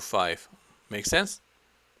 0.0025. Make sense?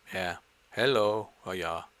 Yeah. Hello. Oh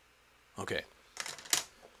yeah. Okay.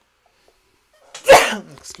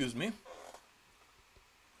 Excuse me.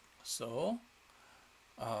 So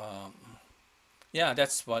yeah,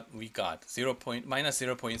 that's what we got. Minus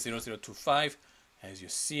 0.0025 as you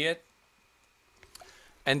see it.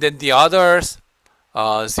 And then the others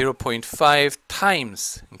 0.5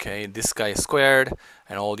 times, okay, this guy squared,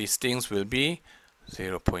 and all these things will be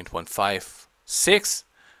 0.156,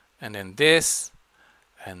 and then this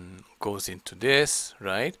and goes into this,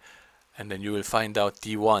 right? And then you will find out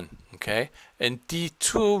D1, okay? And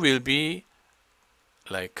D2 will be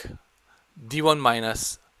like D1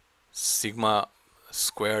 minus sigma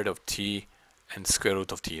squared of T and square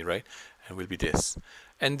root of T, right? And will be this.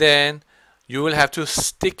 And then you will have to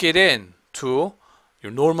stick it in to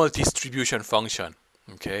your normal distribution function,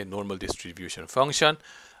 okay? Normal distribution function.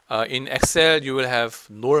 In Excel, you will have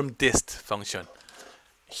norm dist function.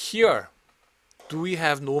 Here, do we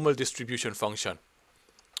have normal distribution function?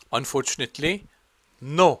 Unfortunately,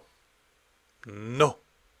 no.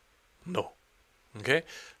 Okay,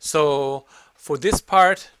 so for this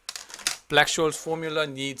part, Black-Scholes formula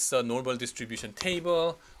needs a normal distribution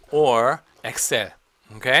table or Excel.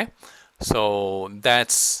 Okay, so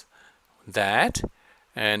that's that,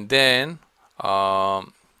 and then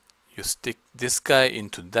you stick this guy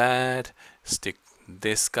into that, stick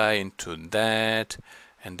this guy into that,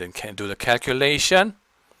 and then can do the calculation,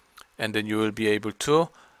 and then you will be able to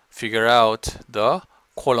figure out the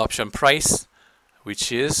call option price,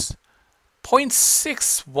 which is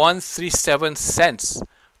 0.6137 cents.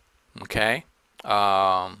 Okay,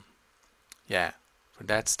 yeah, so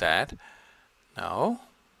that's that. Now,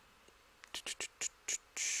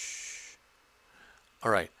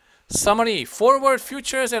 all right. Summary: forward,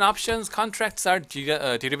 futures, and options contracts are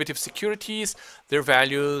derivative securities. Their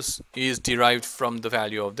values is derived from the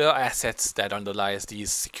value of the assets that underlies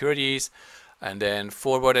these securities. And then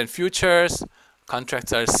forward and futures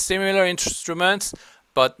contracts are similar instruments,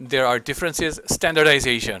 but there are differences.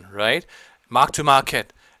 Standardization, right? Mark to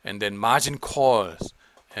market, and then margin calls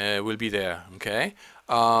will be there. Okay,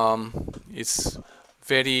 it's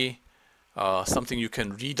very something you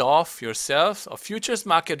can read off yourself. A futures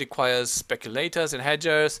market requires speculators and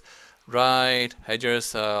hedgers, right?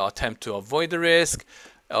 Hedgers attempt to avoid the risk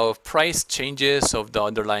of price changes of the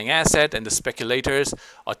underlying asset, and the speculators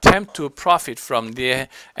attempt to profit from the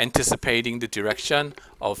anticipating the direction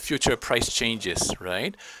of future price changes,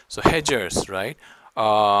 right? So hedgers, right,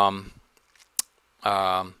 want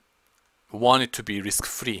it to be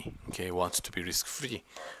risk-free. Okay, wants to be risk-free.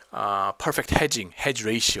 Perfect hedging, hedge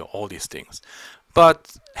ratio, all these things.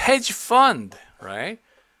 But hedge fund, right,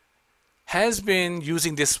 has been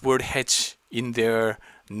using this word hedge in their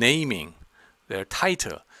naming, their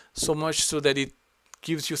title, so much so that it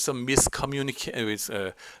gives you some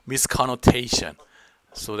misconnotation,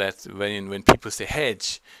 so that when people say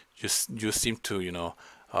hedge, you seem to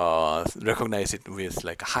recognize it with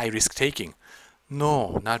like high risk taking.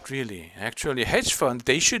 No, not really. Actually, hedge fund,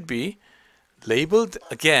 they should be labeled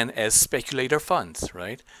again as speculator funds,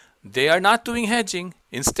 right? They are not doing hedging.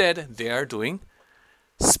 Instead, they are doing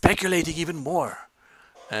speculating even more.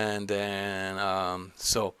 And then,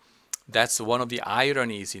 so that's one of the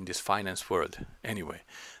ironies in this finance world. Anyway,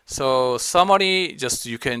 so summary, just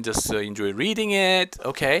you can just enjoy reading it.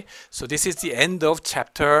 Okay, so this is the end of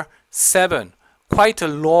chapter 7. Quite a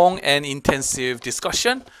long and intensive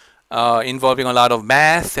discussion involving a lot of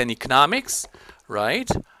math and economics, right?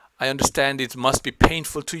 I understand it must be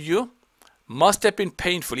painful to you. Must have been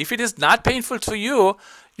painful. If it is not painful to you,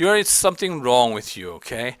 it's something wrong with you,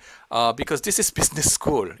 okay? Because this is business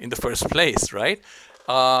school in the first place, right?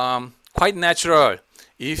 Quite natural.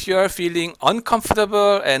 If you are feeling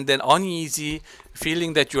uncomfortable and then uneasy,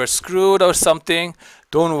 feeling that you are screwed or something,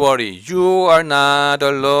 don't worry. You are not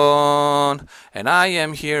alone, and I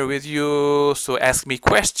am here with you. So ask me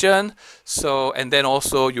question. So, and then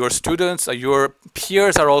also your students, your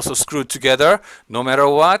peers are also screwed together, no matter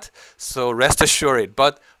what. So rest assured.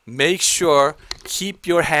 But make sure keep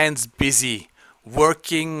your hands busy,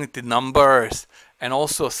 working the numbers. And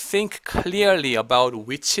also think clearly about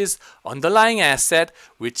which is underlying asset,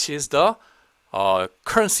 which is the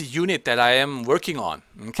currency unit that I am working on.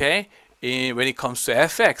 Okay, when it comes to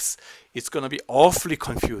FX, it's going to be awfully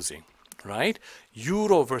confusing, right?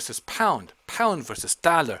 Euro versus pound, pound versus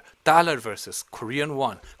dollar, dollar versus Korean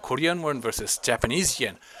won versus Japanese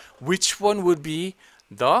yen. Which one would be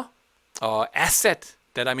the asset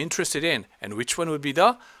that I'm interested in, and which one would be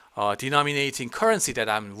the denominating currency that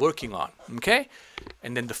I'm working on? Okay,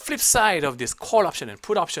 and then the flip side of this call option and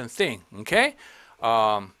put option thing, okay,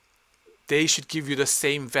 they should give you the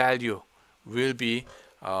same value. Will be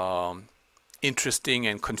interesting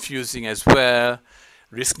and confusing as well.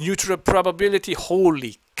 Risk neutral probability,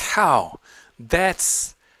 holy cow,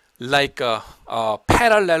 that's like a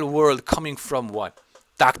parallel world coming from what?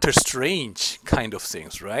 Doctor Strange kind of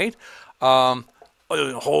things, right? A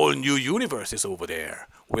whole new universe is over there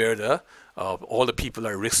where the all the people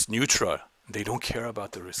are risk neutral. They don't care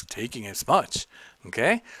about the risk taking as much.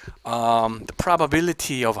 Okay, the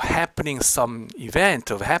probability of happening some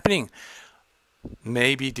event of happening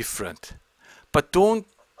may be different, but don't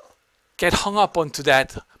get hung up onto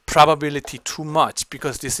that probability too much,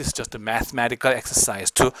 because this is just a mathematical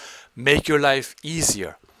exercise to make your life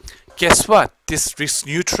easier. Guess what? This risk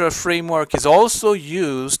neutral framework is also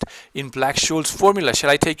used in Black-Scholes formula. Shall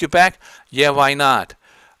I take you back? Yeah, why not?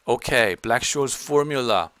 Okay, Black-Scholes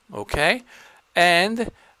formula. Okay,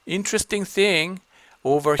 and interesting thing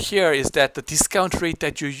over here is that the discount rate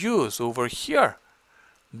that you use over here,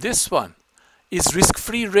 this one, is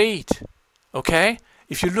risk-free rate. Okay,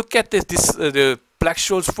 if you look at the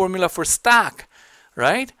Black-Scholes formula for stock,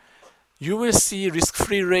 right, you will see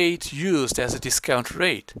risk-free rate used as a discount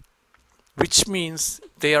rate, which means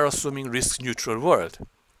they are assuming risk-neutral world.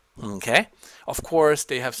 Okay, of course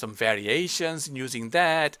they have some variations in using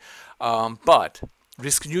that, but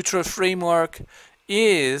risk-neutral framework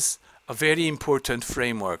is a very important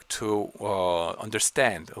framework to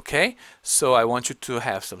understand. Okay, so I want you to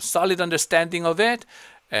have some solid understanding of it,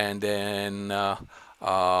 and then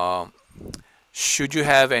should you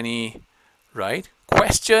have any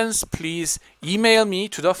questions, please email me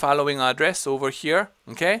to the following address over here.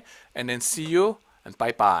 Okay, and then see you and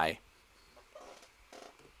bye bye.